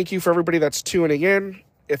 big thank you for everybody that's tuning in.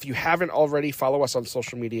 If you haven't already, follow us on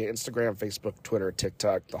social media, Instagram, Facebook, Twitter,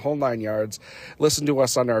 TikTok, the whole 9 yards. Listen to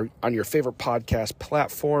us on your favorite podcast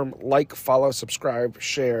platform. Like, follow, subscribe,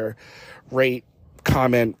 share, rate,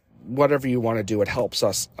 comment, whatever you want to do. It helps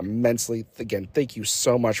us immensely. Again, thank you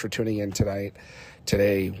so much for tuning in today,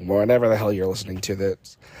 whenever the hell you're listening to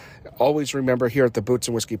this. Always remember, here at the Boots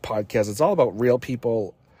and Whiskey Podcast, it's all about real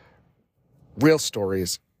people, real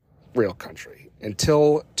stories, real country.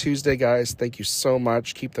 Until Tuesday, guys, thank you so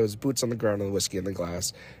much. Keep those boots on the ground and the whiskey in the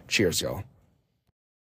glass. Cheers, y'all.